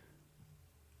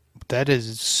 that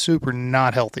is super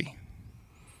not healthy.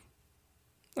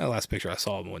 That last picture I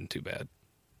saw of him wasn't too bad.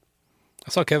 I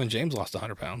saw Kevin James lost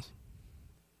 100 pounds.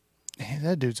 Man,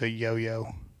 that dude's a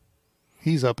yo-yo.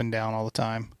 He's up and down all the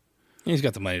time. He's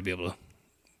got the money to be able to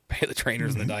pay the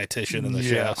trainers and the dietitian and the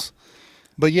chefs.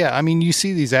 But yeah, you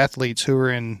see these athletes who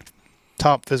are in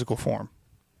top physical form,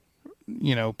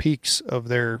 peaks of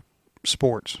their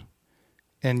sports.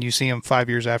 And you see them 5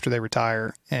 years after they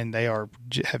retire, and they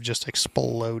have just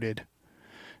exploded.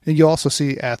 And you also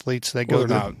see athletes that they're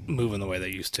not moving the way they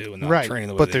used to, and not training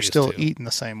the way they used to. But they're still eating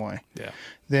the same way. Yeah.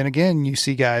 Then again, you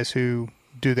see guys who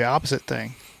do the opposite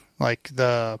thing, like he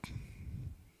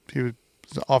was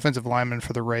the offensive lineman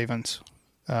for the Ravens.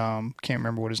 Can't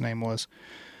remember what his name was.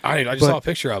 I just saw a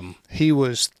picture of him. He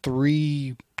was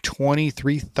 320,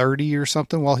 330 or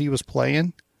something while he was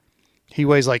playing. He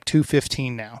weighs like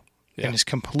 215 now. Yeah. And is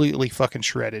completely fucking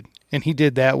shredded. And he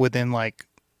did that within like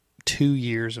 2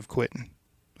 years of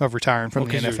retiring from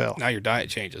the NFL. Now your diet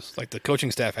changes. Like the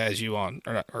coaching staff has you on,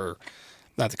 or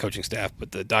not the coaching staff,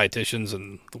 but the dietitians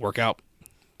and the workout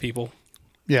people.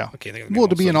 Yeah. Well,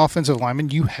 to be an offensive lineman,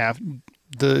 you have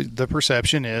the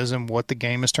perception is, and what the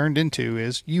game has turned into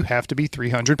is, you have to be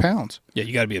 300 pounds. Yeah,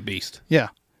 you got to be a beast. Yeah.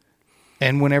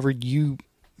 And whenever you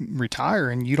retire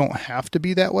and you don't have to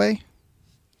be that way,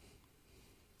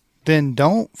 then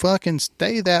don't fucking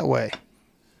stay that way.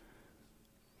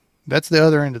 That's the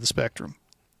other end of the spectrum.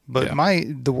 But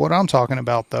what I'm talking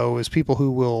about, though, is people who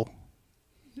will,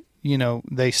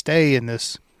 they stay in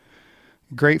this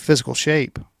great physical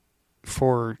shape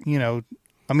for,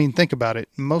 think about it.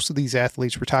 Most of these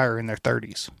athletes retire in their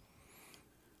 30s.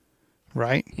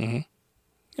 Right? Mm-hmm.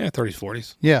 Yeah, 30s,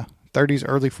 40s. Yeah, 30s,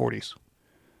 early 40s.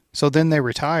 So then they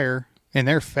retire, and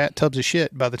they're fat tubs of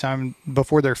shit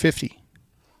before they're 50.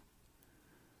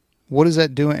 What is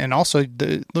that doing? And also,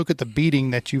 look at the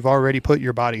beating that you've already put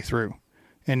your body through.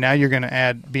 And now you're going to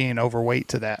add being overweight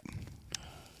to that.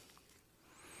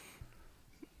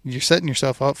 You're setting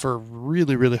yourself up for a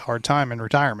really, really hard time in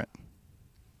retirement.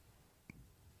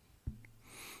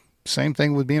 Same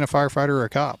thing with being a firefighter or a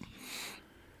cop.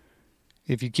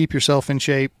 If you keep yourself in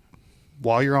shape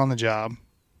while you're on the job,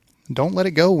 don't let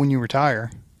it go when you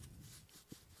retire.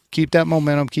 Keep that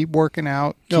momentum. Keep working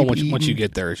out. Once you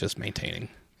get there, it's just maintaining.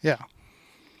 Yeah.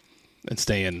 And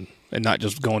staying, and not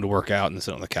just going to work out and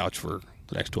sit on the couch for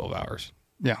the next 12 hours.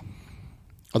 Yeah.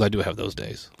 Although I do have those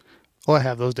days. Well, I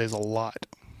have those days a lot.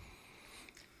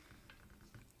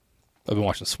 I've been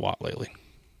watching SWAT lately.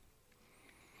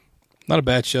 Not a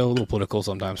bad show, a little political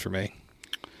sometimes for me.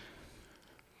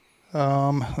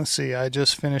 Let's see. I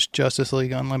just finished Justice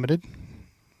League Unlimited.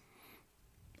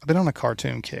 I've been on a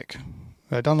cartoon kick.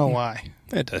 I don't know why.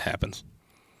 It happens.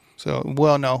 So,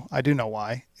 well, no, I do know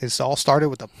why. It's all started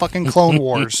with the fucking Clone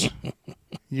Wars.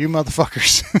 You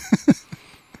motherfuckers.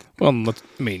 Well,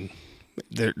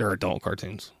 they're adult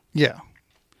cartoons. Yeah.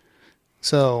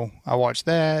 So I watched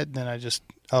that. Then I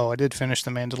did finish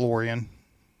The Mandalorian,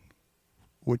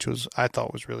 which I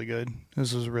thought was really good.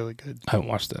 This was really good. I haven't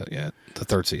watched that yet. The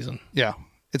 3rd season. Yeah,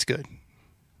 it's good.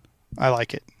 I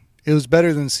like it. It was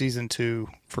better than season 2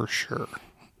 for sure.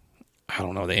 I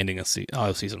don't know. The ending of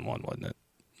season 1, wasn't it?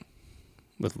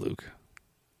 With Luke.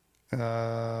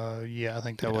 Yeah, I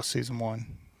think that was season 1.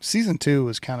 Season 2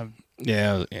 was kind of...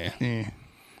 Yeah.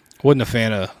 Wasn't a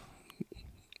fan of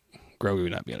Grogu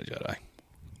not being a Jedi.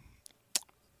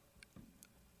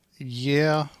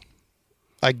 Yeah.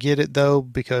 I get it, though,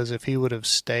 because if he would have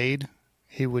stayed,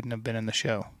 he wouldn't have been in the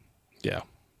show. Yeah.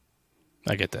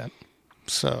 I get that.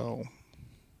 So...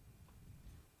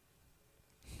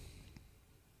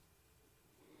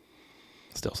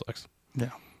 Still sucks.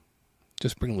 Yeah.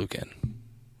 Just bring Luke in.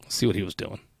 Let's see what he was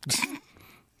doing. I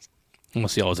want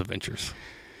to see all his adventures.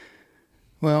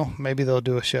 Well, maybe they'll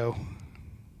do a show.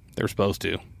 They're supposed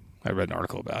to. I read an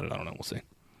article about it. I don't know. We'll see.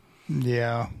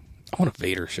 Yeah. I want a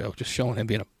Vader show. Just showing him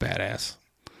being a badass.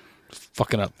 Just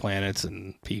fucking up planets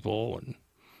and people. And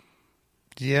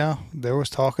Yeah, there was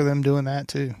talk of them doing that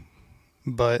too.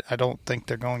 But I don't think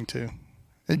they're going to.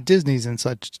 Disney's in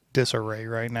such disarray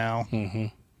right now. Mm-hmm.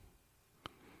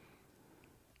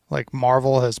 Like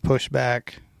Marvel has pushed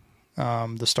back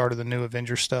the start of the new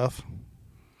Avengers stuff.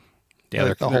 Yeah,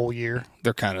 like the whole year.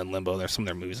 They're kind of in limbo. There's some of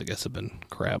their movies, I guess, have been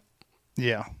crap.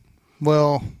 Yeah.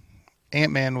 Well,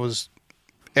 Ant-Man was,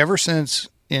 ever since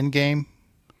Endgame,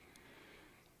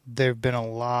 there have been a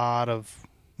lot of,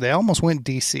 they almost went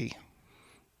DC.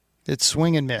 It's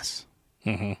swing and miss.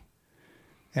 Mm-hmm.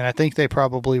 And I think they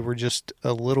probably were just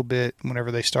a little bit, whenever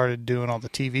they started doing all the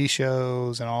TV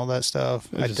shows and all that stuff.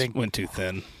 I think went too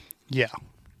thin. Yeah.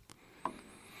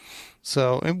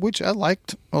 So, which I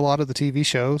liked a lot of the TV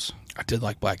shows. I did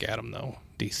like Black Adam, though.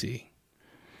 DC.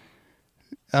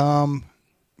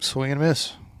 Swing and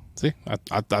miss. See,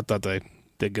 I thought they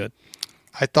did good.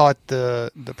 I thought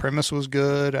the premise was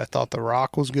good. I thought The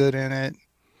Rock was good in it.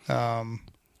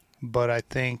 But I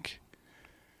think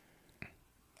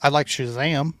I like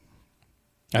Shazam.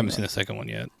 I haven't seen the second one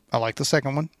yet. I like the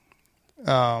second one.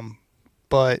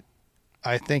 But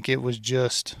I think it was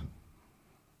just,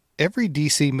 every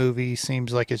DC movie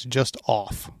seems like it's just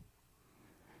off.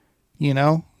 You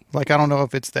know? Like, I don't know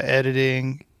if it's the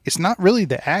editing. It's not really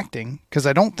the acting, because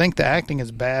I don't think the acting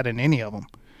is bad in any of them.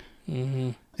 Mm-hmm.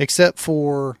 Except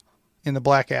for, in the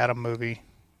Black Adam movie,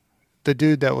 the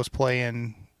dude that was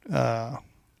playing... there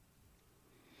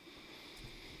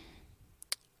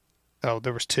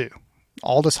was two.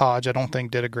 Aldous Hodge, I don't think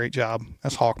did a great job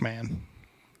as Hawkman.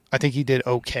 I think he did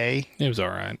okay. It was all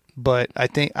right. But I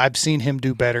think I've seen him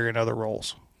do better in other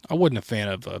roles. I wasn't a fan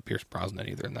of Pierce Brosnan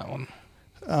either in that one.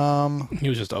 He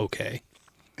was just okay.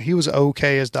 He was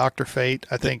okay as Dr. Fate.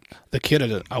 I think the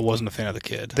kid, I wasn't a fan of the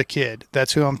kid. The kid.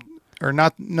 That's who I'm... Or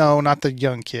not... No, not the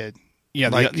young kid. Yeah,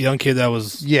 like, the young kid that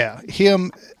was... Yeah,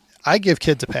 him... I give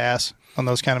kids a pass on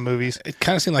those kind of movies. It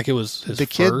kind of seemed like it was his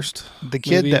first The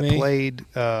kid movie, that maybe? played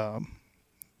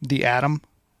the Atom,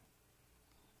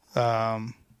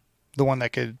 the one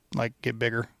that could like get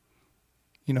bigger.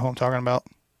 You know who I'm talking about?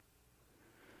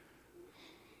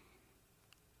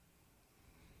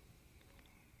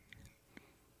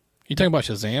 You talking about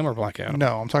Shazam or Black Adam?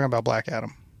 No, I'm talking about Black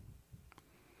Adam.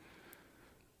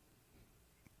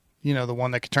 You know, the one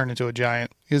that could turn into a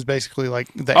giant. He was basically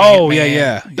like the Oh,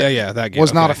 Ant-Man. yeah. That kid.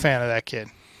 Was not a fan of that kid.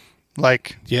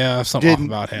 Like, yeah, something off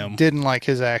about him. Didn't like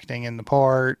his acting in the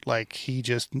part. Like, he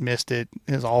just missed it.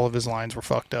 All of his lines were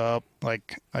fucked up.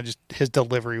 Like, his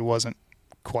delivery wasn't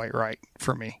quite right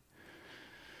for me.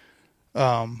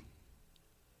 But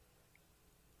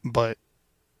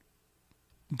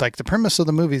like, the premise of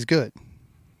the movie is good.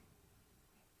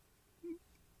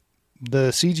 The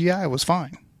CGI was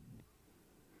fine.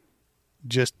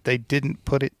 Just they didn't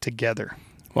put it together.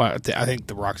 Well, I think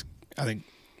The Rock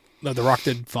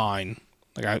did fine.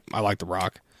 Like I like The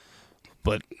Rock,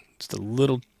 but just a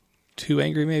little too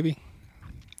angry, maybe.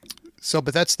 So,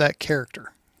 but that's that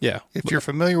character. Yeah, if you're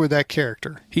familiar with that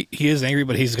character, he is angry,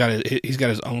 but he's got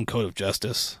his own code of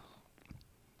justice.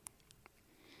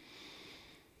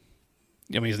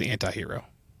 I mean, he's the anti-hero.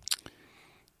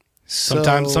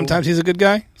 Sometimes he's a good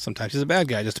guy. Sometimes he's a bad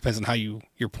guy. It just depends on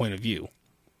your point of view.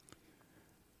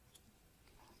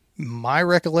 My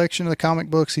recollection of the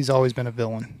comic books, he's always been a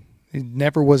villain. He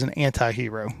never was an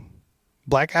anti-hero.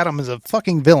 Black Adam is a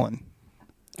fucking villain.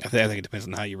 I think it depends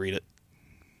on how you read it.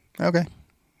 Okay.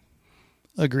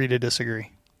 Agree to disagree.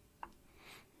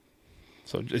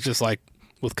 So it's just like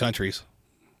with countries.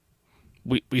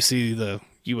 We see the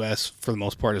U.S. for the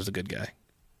most part as the good guy.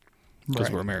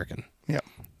 Because we're American. Yep.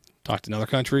 Talk to another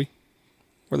country,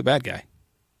 we're the bad guy.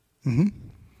 Mm-hmm.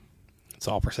 It's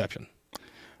all perception.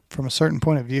 From a certain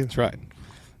point of view. That's right.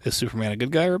 Is Superman a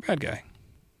good guy or a bad guy?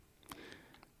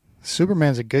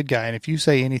 Superman's a good guy, and if you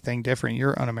say anything different,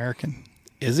 you're un-American.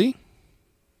 Is he?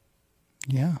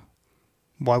 Yeah.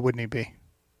 Why wouldn't he be?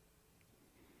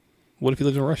 What if he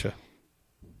lives in Russia?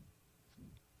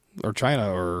 Or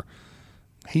China, or...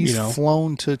 He's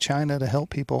flown to China to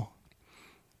help people.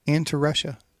 And to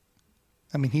Russia.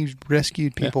 I mean, he's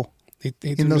rescued people He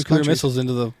in threw those nuclear countries. missiles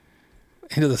into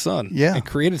the sun. Yeah. And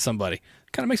created somebody.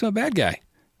 Kind of makes him a bad guy.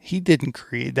 He didn't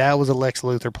create. That was a Lex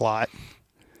Luthor plot.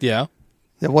 Yeah.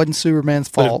 That wasn't Superman's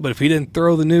fault. But if he didn't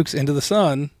throw the nukes into the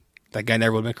sun, that guy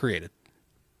never would have been created.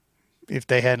 If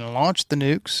they hadn't launched the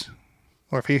nukes,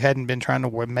 or if he hadn't been trying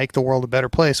to make the world a better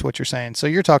place, what you're saying. So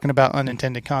you're talking about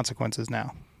unintended consequences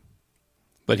now.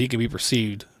 But he can be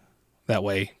perceived that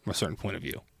way from a certain point of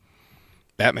view.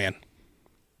 Batman.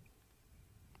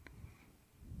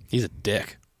 He's a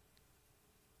dick.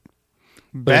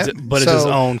 But it's his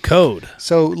own code.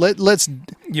 So let's...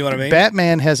 You know what I mean?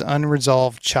 Batman has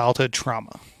unresolved childhood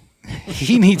trauma.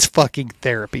 He needs fucking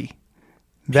therapy.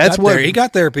 That's he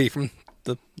got therapy from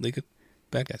the League of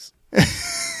Bad Guys.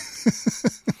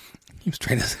 He was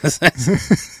trained as an assassin.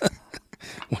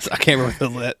 I can't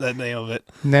remember that name of it.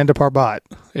 Nanda Parbat.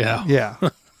 Yeah. Yeah.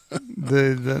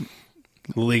 the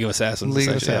League of Assassins. League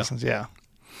of Assassins, yeah.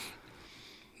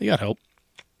 He got help.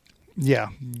 Yeah.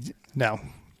 No.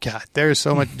 God, there's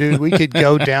so much. Dude, we could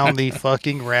go down the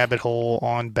fucking rabbit hole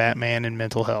on Batman and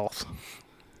mental health.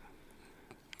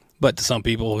 But to some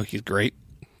people, he's great.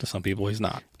 To some people, he's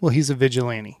not. Well, he's a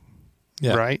vigilante.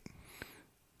 Yeah. Right?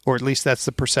 Or at least that's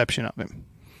the perception of him.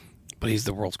 But he's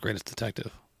the world's greatest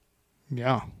detective.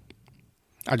 Yeah.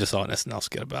 I just saw an SNL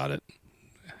skit about it.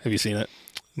 Have you seen it?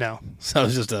 No. So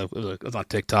it was on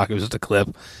TikTok. It was just a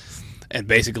clip. And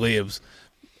basically, it was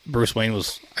Bruce Wayne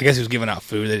I guess he was giving out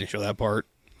food. They didn't show that part.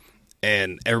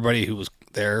 And everybody who was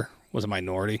there was a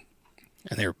minority.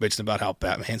 And they were bitching about how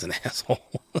Batman's an asshole.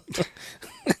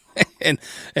 and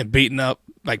beating up,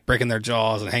 like breaking their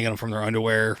jaws and hanging them from their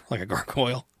underwear like a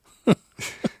gargoyle.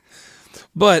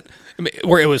 But I mean,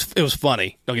 where it was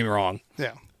funny. Don't get me wrong.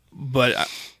 Yeah. But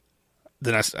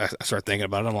then I started thinking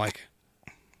about it. I'm like,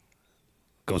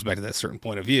 goes back to that certain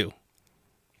point of view.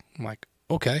 I'm like,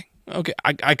 okay,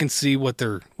 I can see what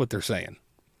they're saying.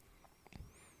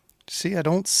 See, I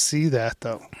don't see that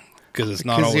though. Because it's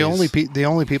not always the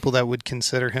only people that would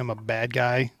consider him a bad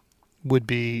guy would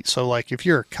be, so like if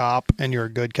you're a cop and you're a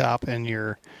good cop and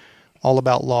you're all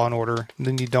about law and order,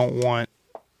 then you don't want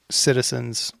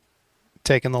citizens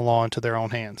taking the law into their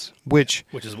own hands, which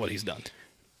is what he's done.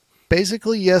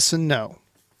 Basically, yes and no.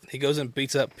 He goes and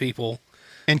beats up people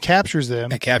and captures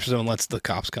them and lets the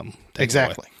cops come take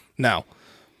exactly. It away. Now,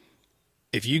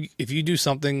 if you do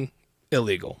something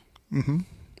illegal, mm-hmm.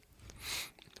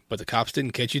 but the cops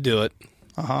didn't catch you do it,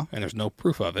 and there's no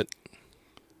proof of it,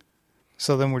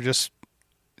 so then we're just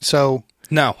all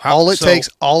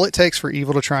it takes for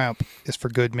evil to triumph is for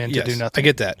good men to do nothing. I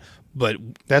get that, but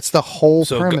that's the whole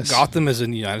premise. Gotham is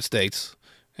in the United States,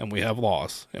 and we have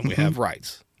laws and we have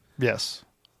rights. Yes.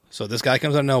 So this guy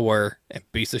comes out of nowhere and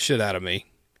beats the shit out of me,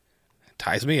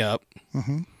 ties me up.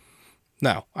 Mm-hmm.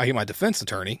 Now, I get my defense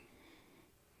attorney.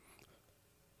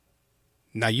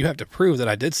 Now you have to prove that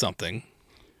I did something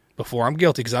before I'm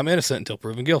guilty, because I'm innocent until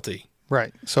proven guilty.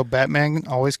 Right. So Batman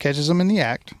always catches him in the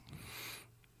act.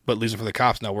 But leaves it for the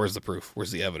cops. Now, where's the proof?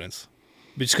 Where's the evidence?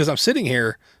 Just because I'm sitting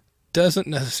here doesn't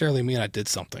necessarily mean I did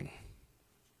something.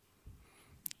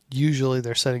 Usually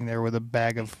they're sitting there with a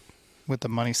bag with the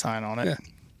money sign on it. Yeah.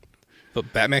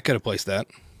 But Batman could have placed that.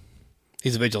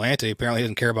 He's a vigilante. Apparently he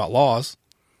doesn't care about laws.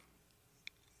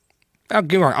 I'll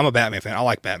give me wrong. I'm a Batman fan. I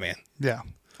like Batman. Yeah.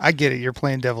 I get it. You're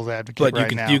playing devil's advocate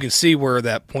but you can see where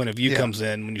that point of view comes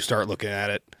in when you start looking at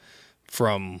it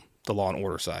from the law and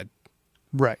order side.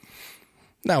 Right.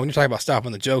 Now, when you're talking about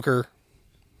stopping the Joker,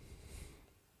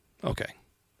 okay.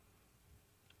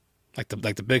 Like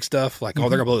the big stuff, like, they're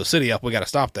going to blow the city up, we got to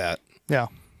stop that. Yeah.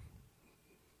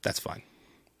 That's fine.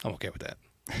 I'm okay with that.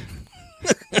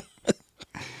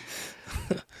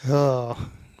 Oh.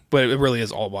 But it really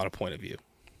is all about a point of view.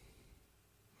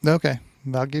 Okay.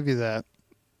 I'll give you that.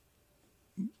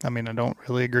 I mean, I don't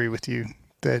really agree with you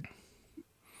that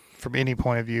from any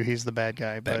point of view, he's the bad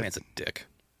guy. But Batman's a dick.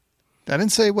 I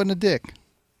didn't say he wasn't a dick.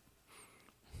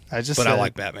 But I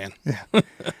like Batman. Yeah.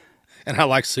 And I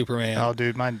like Superman. Oh,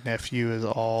 dude, my nephew is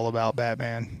all about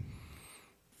Batman.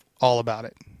 All about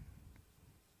it.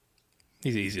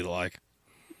 He's easy to like.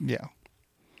 Yeah.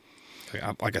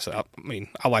 Like I said,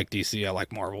 I like DC, I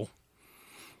like Marvel.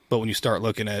 But when you start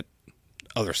looking at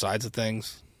other sides of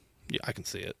things, yeah, I can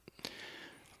see it.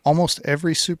 almost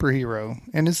every superhero,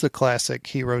 and it's the classic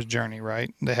hero's journey,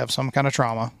 right? They have some kind of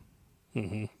trauma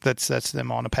that sets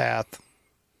them on a path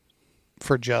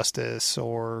for justice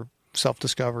or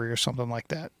self-discovery or something like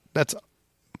that. That's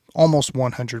almost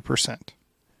 100%.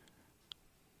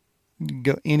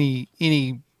 Go any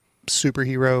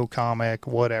superhero, comic,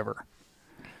 whatever.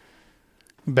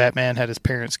 Batman had his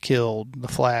parents killed. The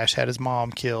Flash had his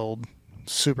mom killed.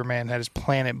 Superman had his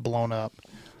planet blown up.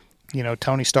 You know,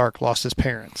 Tony Stark lost his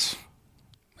parents.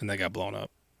 And they got blown up.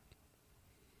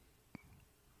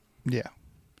 Yeah.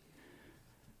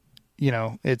 You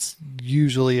know, it's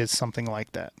usually something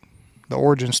like that. The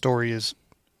origin story is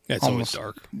It's always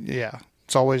dark. Yeah.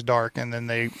 It's always dark, and then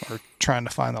they are trying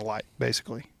to find the light,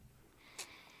 basically.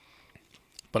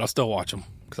 But I'll still watch them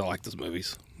because I like those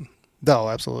movies. Oh,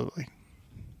 absolutely.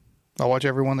 I'll watch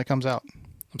every one that comes out.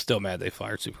 I'm still mad they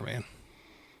fired Superman.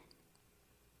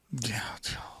 Yeah.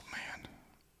 Oh, man.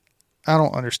 I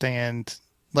don't understand.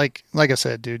 Like I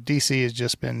said, dude, DC has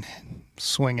just been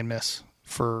swing and miss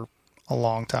for a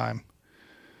long time.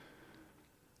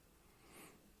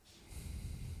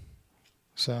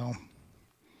 So, all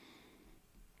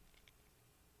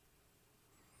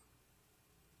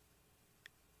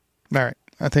right.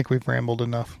 I think we've rambled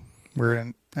enough. We're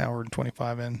an hour and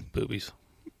 25 in. Boobies.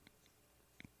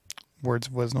 Words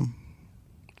of wisdom.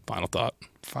 Final thought.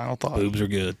 Final thought. Boobs are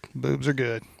good. Boobs are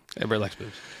good. Everybody likes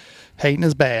boobs. Hating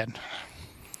is bad.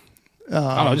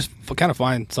 I don't know. Just kind of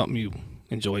find something you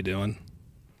enjoy doing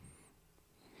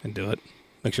and do it.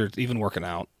 Make sure it's even working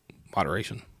out.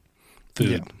 Moderation. Food.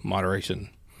 Yeah. Moderation.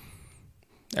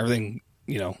 Everything,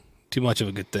 too much of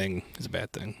a good thing is a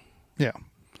bad thing. Yeah.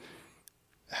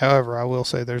 However, I will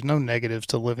say there's no negatives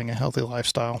to living a healthy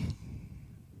lifestyle.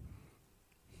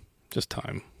 Just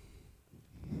time.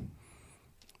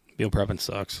 Meal prepping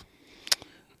sucks.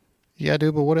 Yeah,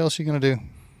 dude, but what else are you going to do?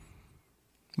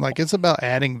 Like, it's about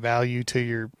adding value to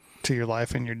your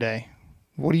life and your day.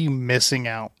 What are you missing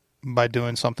out by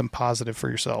doing something positive for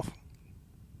yourself?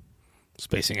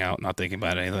 Spacing out, not thinking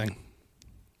about anything.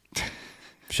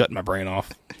 Shutting my brain off.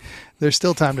 There's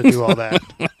still time to do all that.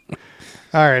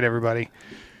 All right, everybody.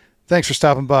 Thanks for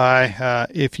stopping by.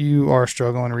 If you are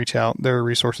struggling, reach out. There are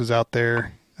resources out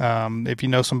there. If you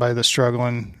know somebody that's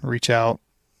struggling, reach out.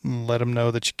 Let them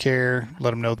know that you care.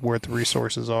 Let them know where the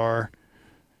resources are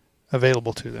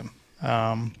available to them.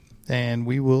 And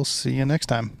we will see you next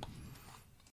time.